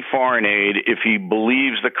withhold any foreign aid if he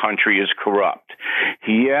believes the country is corrupt.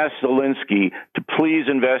 He asked Zelensky to please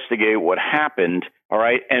investigate what happened, all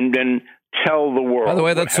right, and then tell the world. By the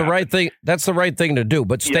way, that's the right thing. That's the right thing to do.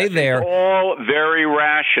 But stay there. It's all very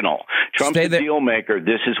rational. Trump's a deal maker.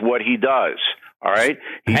 This is what he does. All right.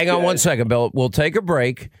 Hang on one second, Bill. We'll take a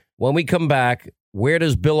break. When we come back, where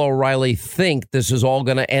does Bill O'Reilly think this is all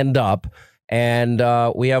going to end up? And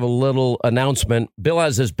we have a little announcement. Bill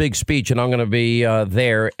has this big speech, and I'm going to be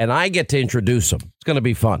there, and I get to introduce him. It's going to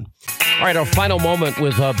be fun. All right, our final moment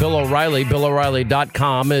with Bill O'Reilly.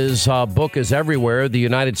 BillO'Reilly.com. His book is everywhere. The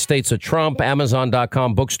United States of Trump.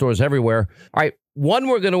 Amazon.com. Bookstores everywhere. All right, one,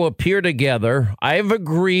 we're going to appear together. I've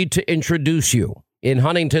agreed to introduce you in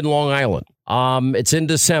Huntington, Long Island. It's in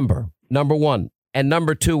December, number one. And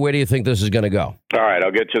number two, where do you think this is going to go? All right,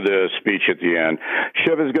 I'll get to the speech at the end.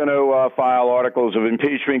 Schiff is going to file articles of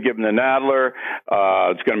impeachment, given the Nadler.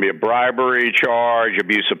 It's going to be a bribery charge,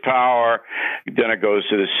 abuse of power. Then it goes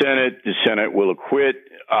to the Senate. The Senate will acquit.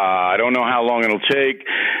 I don't know how long it'll take.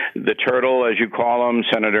 The turtle, as you call him,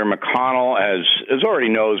 Senator McConnell, has already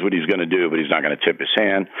knows what he's going to do, but he's not going to tip his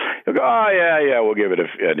hand. He'll go, oh, yeah, we'll give it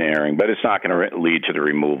an airing, but it's not going to lead to the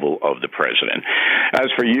removal of the president. As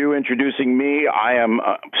for you introducing me, I am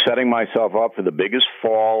setting myself up for the biggest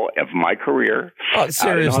fall of my career. Oh,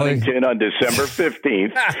 seriously? Out in Huntington on December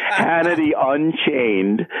 15th. Hannity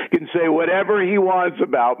Unchained can say whatever he wants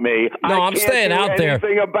about me. No, I'm staying out there.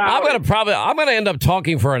 I'm going to end up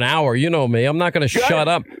talking for an hour. You know me. I'm not going to shut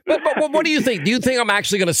up. But what do you think? Do you think I'm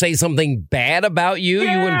actually going to say something bad about you?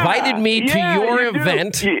 Yeah, you invited me to your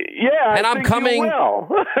event. Yeah, and I'm coming.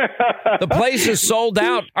 The place is sold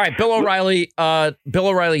out. All right, Bill O'Reilly,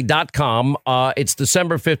 BillO'Reilly.com. It's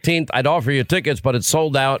December 15th. I'd offer you tickets, but it's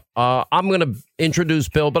sold out. I'm going to introduce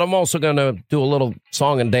Bill, but I'm also going to do a little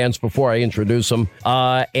song and dance before I introduce him.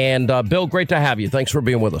 Bill, great to have you. Thanks for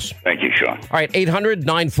being with us. Thank you, Sean. All right,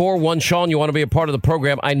 800-941-SEAN. You want to be a part of the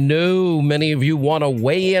program. I know many of you want to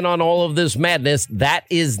weigh in on all of this madness. That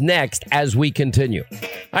is next as we continue. All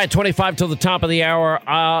right, 25 till the top of the hour.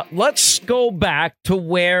 Let's go back to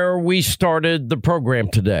where we started the program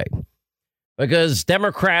today. Because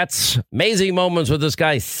Democrats, amazing moments with this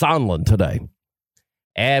guy Sondland today.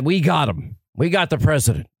 And we got him. We got the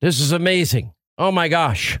president. This is amazing. Oh, my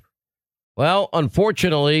gosh. Well,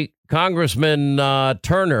 unfortunately, Congressman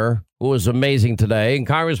Turner, who was amazing today, and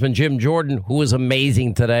Congressman Jim Jordan, who was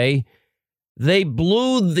amazing today, they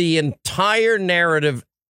blew the entire narrative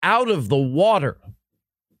out of the water,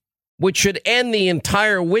 which should end the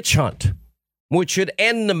entire witch hunt, which should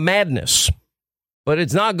end the madness. But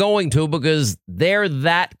it's not going to, because they're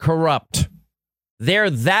that corrupt. They're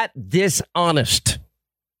that dishonest.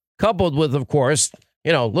 Coupled with, of course,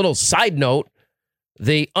 little side note,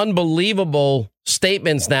 the unbelievable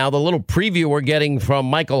statements now, the little preview we're getting from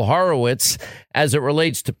Michael Horowitz as it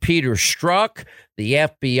relates to Peter Strzok, the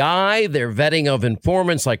FBI, their vetting of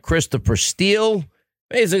informants like Christopher Steele,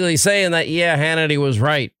 basically saying that, yeah, Hannity was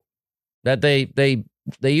right, that they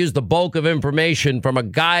used the bulk of information from a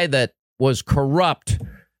guy that was corrupt,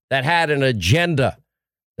 that had an agenda,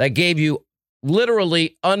 that gave you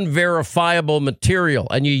literally unverifiable material,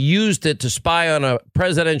 and you used it to spy on a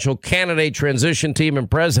presidential candidate, transition team,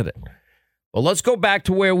 and president. Well, let's go back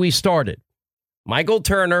to where we started. Michael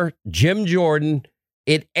Turner, Jim Jordan,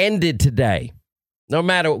 it ended today. No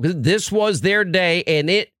matter, this was their day, and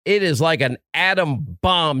it is like an atom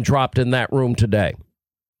bomb dropped in that room today.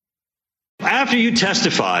 After you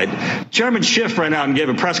testified, Chairman Schiff ran out and gave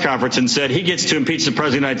a press conference and said he gets to impeach the President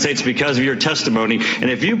of the United States because of your testimony. And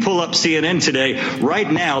if you pull up CNN today, right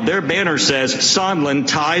now, their banner says Sondland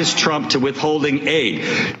ties Trump to withholding aid.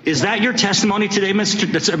 Is that your testimony today, Ambassador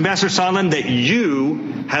Sondland, that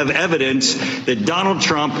you have evidence that Donald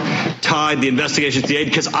Trump tied the investigation to the aid?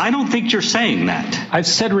 Because I don't think you're saying that. I've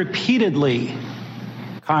said repeatedly,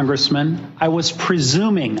 Congressman, I was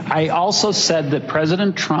presuming. I also said that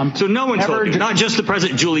President Trump. So no one told you, not just the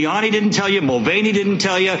president. Giuliani didn't tell you. Mulvaney didn't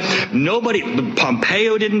tell you. Nobody,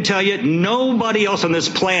 Pompeo didn't tell you. Nobody else on this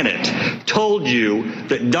planet told you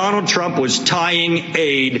that Donald Trump was tying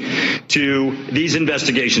aid to these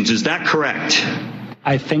investigations. Is that correct?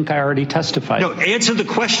 I think I already testified. No, answer the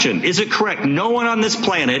question. Is it correct? No one on this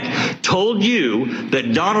planet told you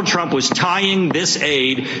that Donald Trump was tying this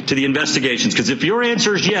aid to the investigations. Because if your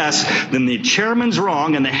answer is yes, then the chairman's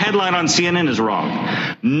wrong and the headline on CNN is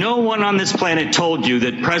wrong. No one on this planet told you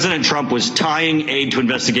that President Trump was tying aid to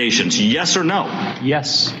investigations. Yes or no?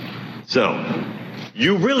 Yes. So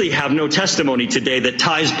you really have no testimony today that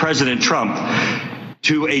ties President Trump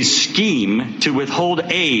to a scheme to withhold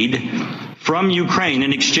aid from Ukraine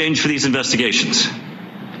in exchange for these investigations.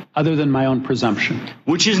 Other than my own presumption.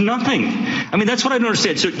 Which is nothing. I mean, that's what I don't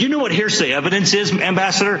understand. So you know what hearsay evidence is,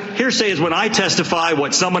 Ambassador? Hearsay is when I testify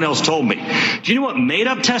what someone else told me. Do you know what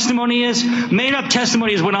made-up testimony is? Made-up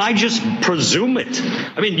testimony is when I just presume it.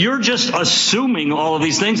 I mean, you're just assuming all of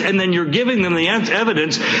these things, and then you're giving them the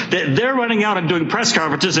evidence that they're running out and doing press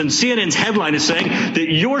conferences, and CNN's headline is saying that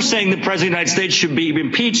you're saying the President of the United States should be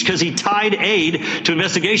impeached because he tied aid to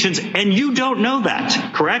investigations, and you don't know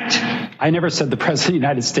that, correct? I never said the President of the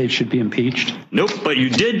United States should be impeached. Nope, but you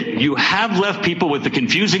did. You have left people with the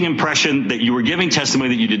confusing impression that you were giving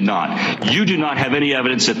testimony that you did not. You do not have any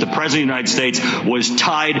evidence that the President of the United States was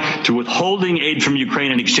tied to withholding aid from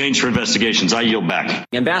Ukraine in exchange for investigations. I yield back.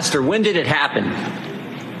 Ambassador, when did it happen?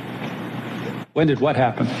 When did what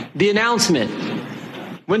happen? The announcement.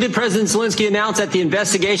 When did President Zelensky announce that the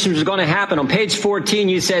investigation was going to happen? On page 14,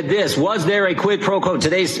 you said this: was there a quid pro quo?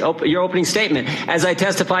 Today's your opening statement. As I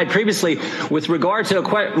testified previously, with regard to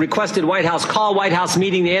a requested White House call, White House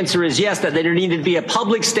meeting, the answer is yes, that there needed to be a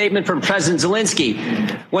public statement from President Zelensky.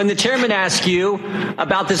 When the chairman asked you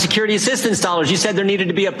about the security assistance dollars, you said there needed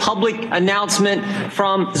to be a public announcement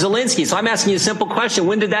from Zelensky. So I'm asking you a simple question.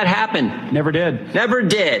 When did that happen? Never did. Never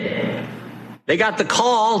did. They got the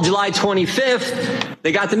call July 25th.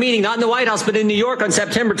 They got the meeting, not in the White House, but in New York on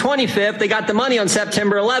September 25th. They got the money on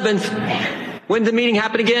September 11th. When did the meeting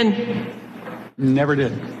happen again? Never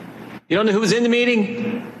did. You don't know who was in the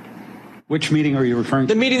meeting? Which meeting are you referring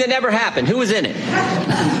to? The meeting that never happened. Who was in it?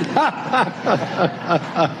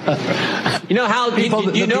 You know how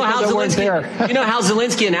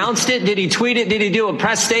Zelensky announced it? Did he tweet it? Did he do a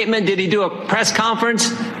press statement? Did he do a press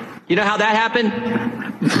conference? You know how that happened?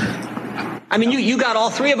 I mean, you got all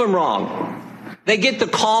three of them wrong. They get the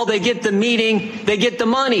call, they get the meeting, they get the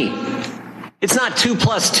money. It's not 2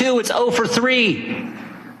 + 2, it's 0 for 3.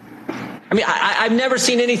 I mean, I've never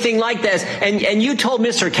seen anything like this. And you told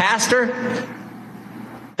Mr. Castor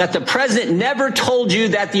that the president never told you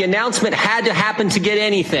that the announcement had to happen to get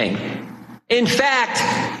anything. In fact,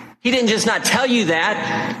 he didn't just not tell you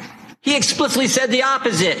that. He explicitly said the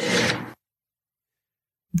opposite.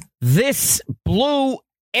 This blew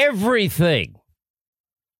everything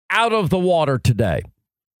out of the water today.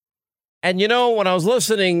 And, you know, when I was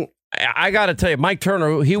listening, I got to tell you, Mike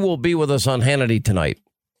Turner, he will be with us on Hannity tonight.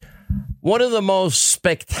 One of the most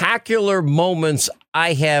spectacular moments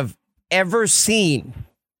I have ever seen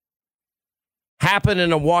happen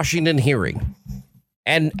in a Washington hearing,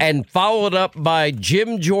 and followed up by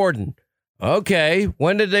Jim Jordan. Okay,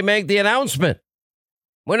 when did they make the announcement?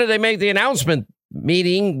 When did they make the announcement?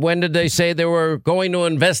 Meeting, when did they say they were going to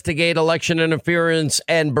investigate election interference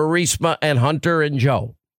and Burisma and Hunter and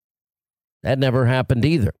Joe? That never happened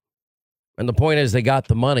either. And the point is, they got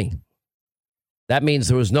the money. That means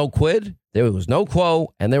there was no quid, there was no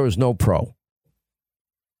quo, and there was no pro.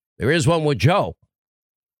 There is one with Joe.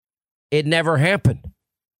 It never happened.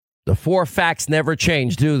 The four facts never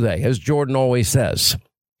change, do they? As Jordan always says.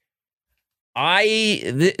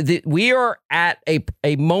 We are at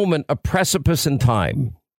a moment, a precipice in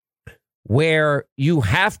time where you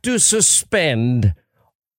have to suspend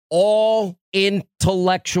all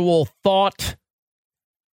intellectual thought,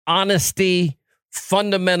 honesty,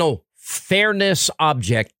 fundamental fairness,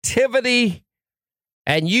 objectivity,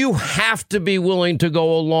 and you have to be willing to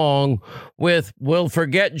go along with, we'll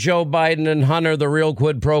forget Joe Biden and Hunter, the real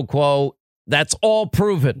quid pro quo. That's all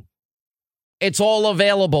proven. It's all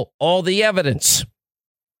available, all the evidence.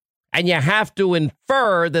 And you have to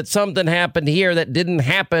infer that something happened here that didn't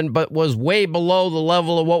happen, but was way below the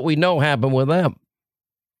level of what we know happened with them.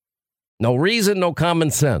 No reason, no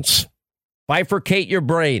common sense. Bifurcate your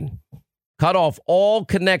brain. Cut off all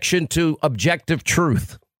connection to objective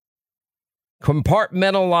truth.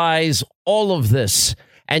 Compartmentalize all of this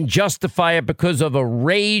and justify it because of a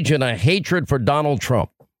rage and a hatred for Donald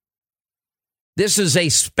Trump. This is a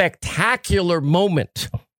spectacular moment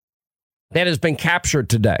that has been captured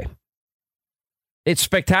today. It's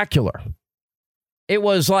spectacular. It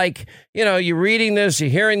was like, you're reading this, you're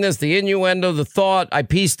hearing this, the innuendo, the thought, I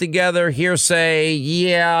pieced together, hearsay,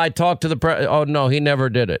 yeah, I talked to the president. Oh, no, he never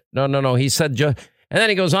did it. No, he said just, and then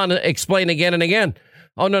he goes on to explain again and again.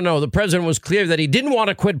 Oh, no, the president was clear that he didn't want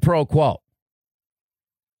a quid pro quo.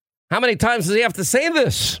 How many times does he have to say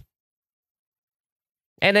this?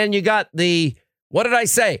 And then you got what did I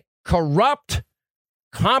say? Corrupt,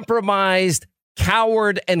 compromised,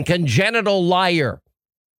 coward, and congenital liar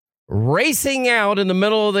racing out in the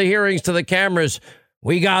middle of the hearings to the cameras.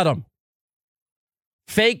 We got him.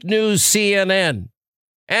 Fake news CNN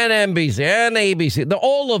and NBC and ABC,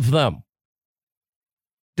 all of them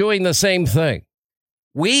doing the same thing.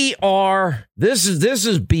 This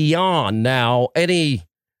is beyond now any,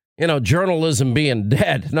 journalism being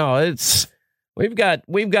dead. No, we've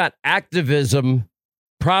got activism,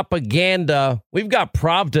 propaganda. We've got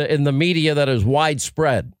Pravda in the media that is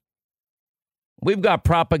widespread. We've got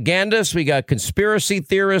propagandists. We got conspiracy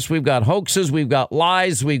theorists. We've got hoaxes. We've got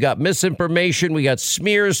lies. We've got misinformation. We got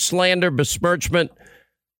smears, slander, besmirchment.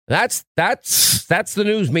 That's the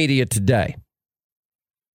news media today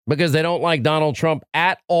because they don't like Donald Trump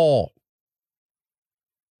at all.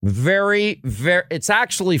 Very, very. It's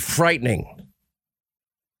actually frightening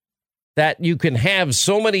that you can have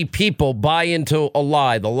so many people buy into a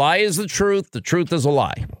lie. The lie is the truth. The truth is a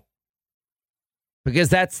lie. Because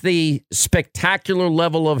that's the spectacular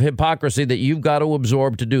level of hypocrisy that you've got to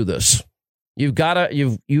absorb to do this. You've got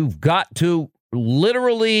to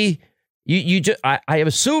literally, I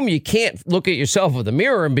assume you can't look at yourself in the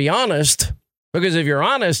mirror and be honest. Because if you're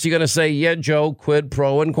honest, you're going to say, yeah, Joe, quid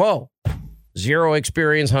pro and quo. Zero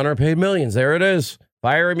experience, Hunter paid millions. There it is.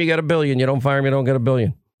 Fire him, you get $1 billion. You don't fire him, you don't get $1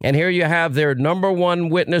 billion. And here you have their number one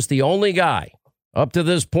witness, the only guy up to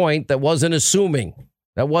this point that wasn't assuming,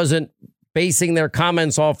 that wasn't basing their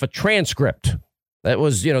comments off a transcript. That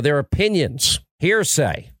was, their opinions,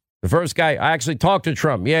 hearsay. The first guy, I actually talked to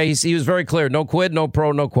Trump. Yeah, he was very clear. No quid, no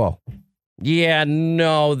pro, no quo. Yeah,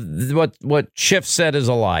 no, what Schiff said is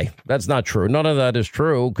a lie. That's not true. None of that is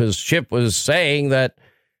true because Schiff was saying that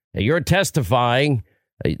you're testifying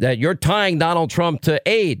that you're tying Donald Trump to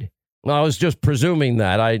aid. Well, I was just presuming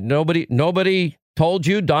that. Nobody told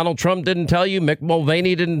you. Donald Trump didn't tell you. Mick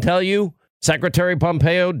Mulvaney didn't tell you. Secretary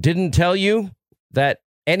Pompeo didn't tell you that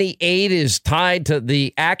any aid is tied to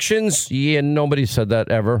the actions. Yeah, nobody said that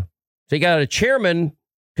ever. So you got a chairman,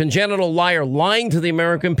 congenital liar, lying to the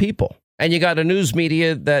American people. And you got a news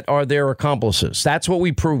media that are their accomplices. That's what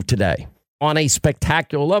we proved today on a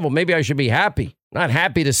spectacular level. Maybe I should be happy. Not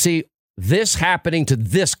happy to see this happening to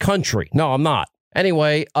this country. No, I'm not.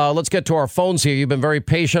 Anyway, let's get to our phones here. You've been very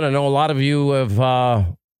patient. I know a lot of you have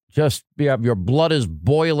your blood is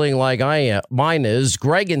boiling like mine is.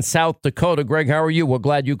 Greg in South Dakota. Greg, how are you? We're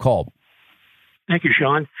glad you called. Thank you,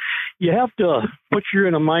 Sean. You have to put you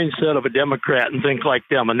in a mindset of a Democrat and think like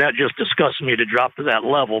them, and that just disgusts me to drop to that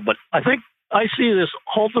level. But I think I see this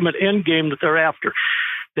ultimate end game that they're after.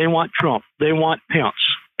 They want Trump. They want Pence.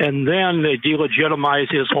 And then they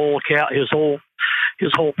delegitimize his whole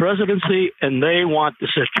presidency, and they want the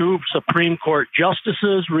two Supreme Court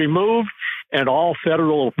justices removed and all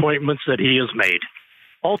federal appointments that he has made.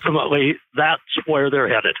 Ultimately, that's where they're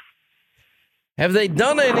headed. Have they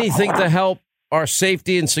done anything to help our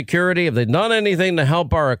safety and security? Have they done anything to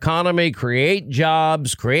help our economy, create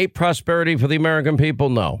jobs, create prosperity for the American people?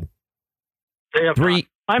 No. They have not.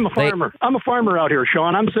 I'm a farmer. I'm a farmer out here,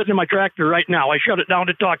 Sean. I'm sitting in my tractor right now. I shut it down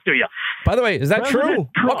to talk to you. By the way, is that true?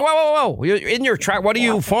 Whoa. You're in your track. What do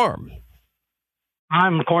you farm?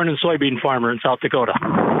 I'm a corn and soybean farmer in South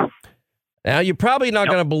Dakota. Now, you're probably not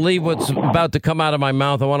going to believe what's about to come out of my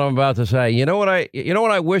mouth and what I'm about to say. You know what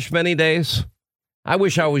I wish many days? I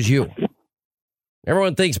wish I was you.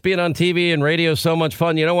 Everyone thinks being on TV and radio is so much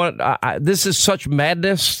fun. You know what? This is such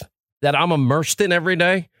madness that I'm immersed in every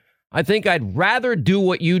day. I think I'd rather do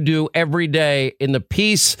what you do every day in the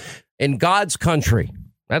peace in God's country.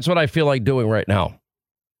 That's what I feel like doing right now.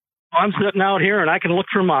 I'm sitting out here and I can look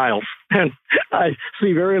for miles and I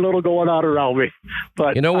see very little going on around me.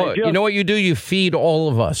 But you know what you do? You feed all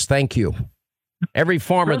of us. Thank you. Every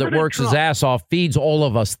farmer that works his ass off feeds all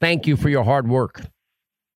of us. Thank you for your hard work.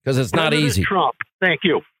 Because it's not easy. Trump, thank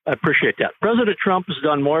you. I appreciate that. President Trump has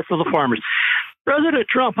done more for the farmers. President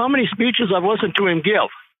Trump, how many speeches I've listened to him give?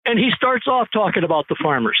 And he starts off talking about the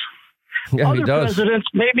farmers. Yeah, Other he does. presidents,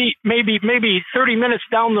 maybe 30 minutes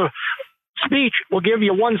down the speech will give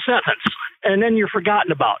you one sentence, and then you're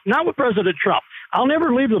forgotten about. Not with President Trump. I'll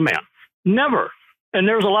never leave the man. Never. And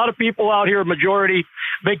there's a lot of people out here, majority,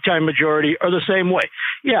 big-time majority, are the same way.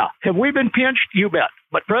 Yeah, have we been pinched? You bet.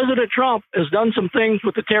 But President Trump has done some things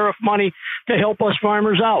with the tariff money to help us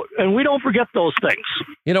farmers out, and we don't forget those things.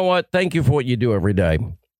 You know what? Thank you for what you do every day.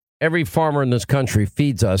 Every farmer in this country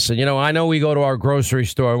feeds us. And, I know we go to our grocery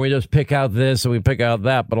store and we just pick out this and we pick out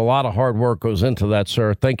that, but a lot of hard work goes into that,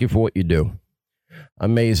 sir. Thank you for what you do.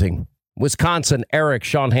 Amazing. Wisconsin, Eric,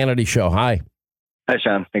 Sean Hannity Show. Hi. Hi,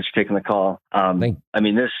 Sean. Thanks for taking the call.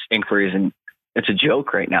 This inquiry it's a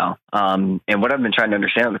joke right now. And what I've been trying to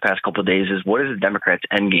understand over the past couple of days is what is the Democrats'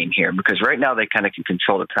 end game here? Because right now they kind of can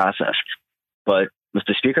control the process. But if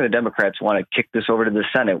the Speaker and the Democrats want to kick this over to the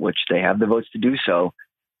Senate, which they have the votes to do so,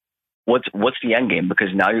 what's the end game? Because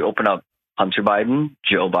now you open up Hunter Biden,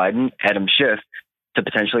 Joe Biden, Adam Schiff to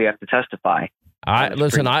potentially have to testify. I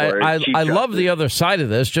love the other side of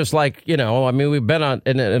this, just like, we've been on,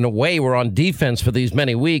 in a way, we're on defense for these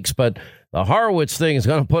many weeks, but the Horowitz thing is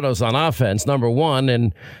going to put us on offense, number one,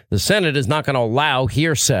 and the Senate is not going to allow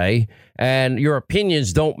hearsay, and your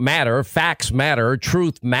opinions don't matter. Facts matter.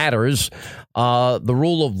 Truth matters. The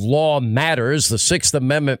rule of law matters. The Sixth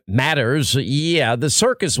Amendment matters. Yeah, the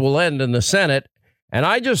circus will end in the Senate. And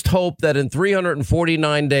I just hope that in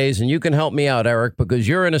 349 days, and you can help me out, Eric, because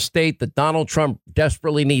you're in a state that Donald Trump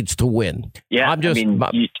desperately needs to win. Yeah,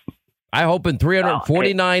 I hope in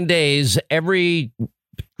 349 days, every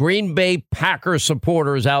Green Bay Packers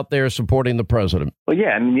supporter is out there supporting the president. Well,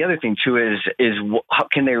 yeah. The other thing, too, is how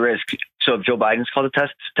can they risk? So if Joe Biden's called to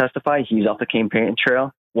testify, he's off the campaign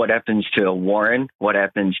trail. What happens to Warren? What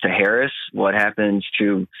happens to Harris? What happens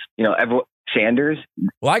to, everyone? Sanders?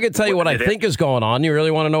 Well, I can tell you what I think is going on. You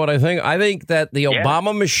really want to know what I think? I think that the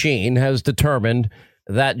Obama machine has determined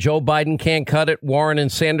that Joe Biden can't cut it. Warren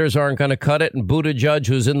and Sanders aren't going to cut it. And Buttigieg,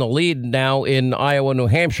 who's in the lead now in Iowa, New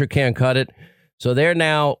Hampshire, can't cut it. So they're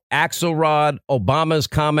now Axelrod, Obama's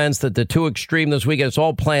comments that they're too extreme this week. It's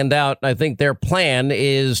all planned out. And I think their plan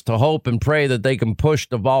is to hope and pray that they can push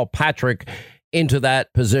Deval Patrick into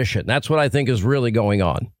that position. That's what I think is really going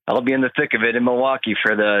on. I'll be in the thick of it in Milwaukee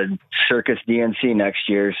for the Circus DNC next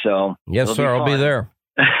year. So yes, sir. I'll be there.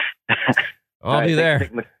 I'll be there.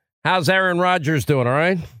 How's Aaron Rodgers doing? All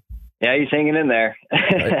right. Yeah, he's hanging in there.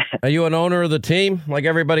 Are you an owner of the team like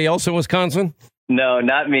everybody else in Wisconsin? No,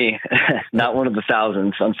 not me. Not one of the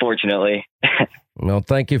thousands, unfortunately. Well,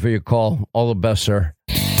 thank you for your call. All the best, sir.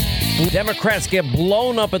 Democrats get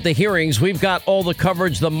blown up at the hearings. We've got all the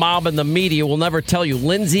coverage. The mob and the media will never tell you.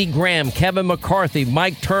 Lindsey Graham, Kevin McCarthy,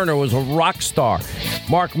 Mike Turner was a rock star.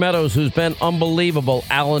 Mark Meadows, who's been unbelievable.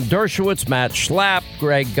 Alan Dershowitz, Matt Schlapp,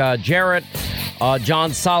 Greg Jarrett,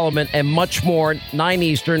 John Solomon, and much more. 9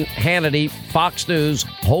 Eastern, Hannity, Fox News.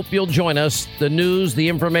 Hope you'll join us. The news, the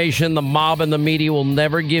information, the mob and the media will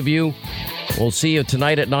never give you. We'll see you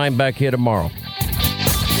tonight at 9 back here tomorrow.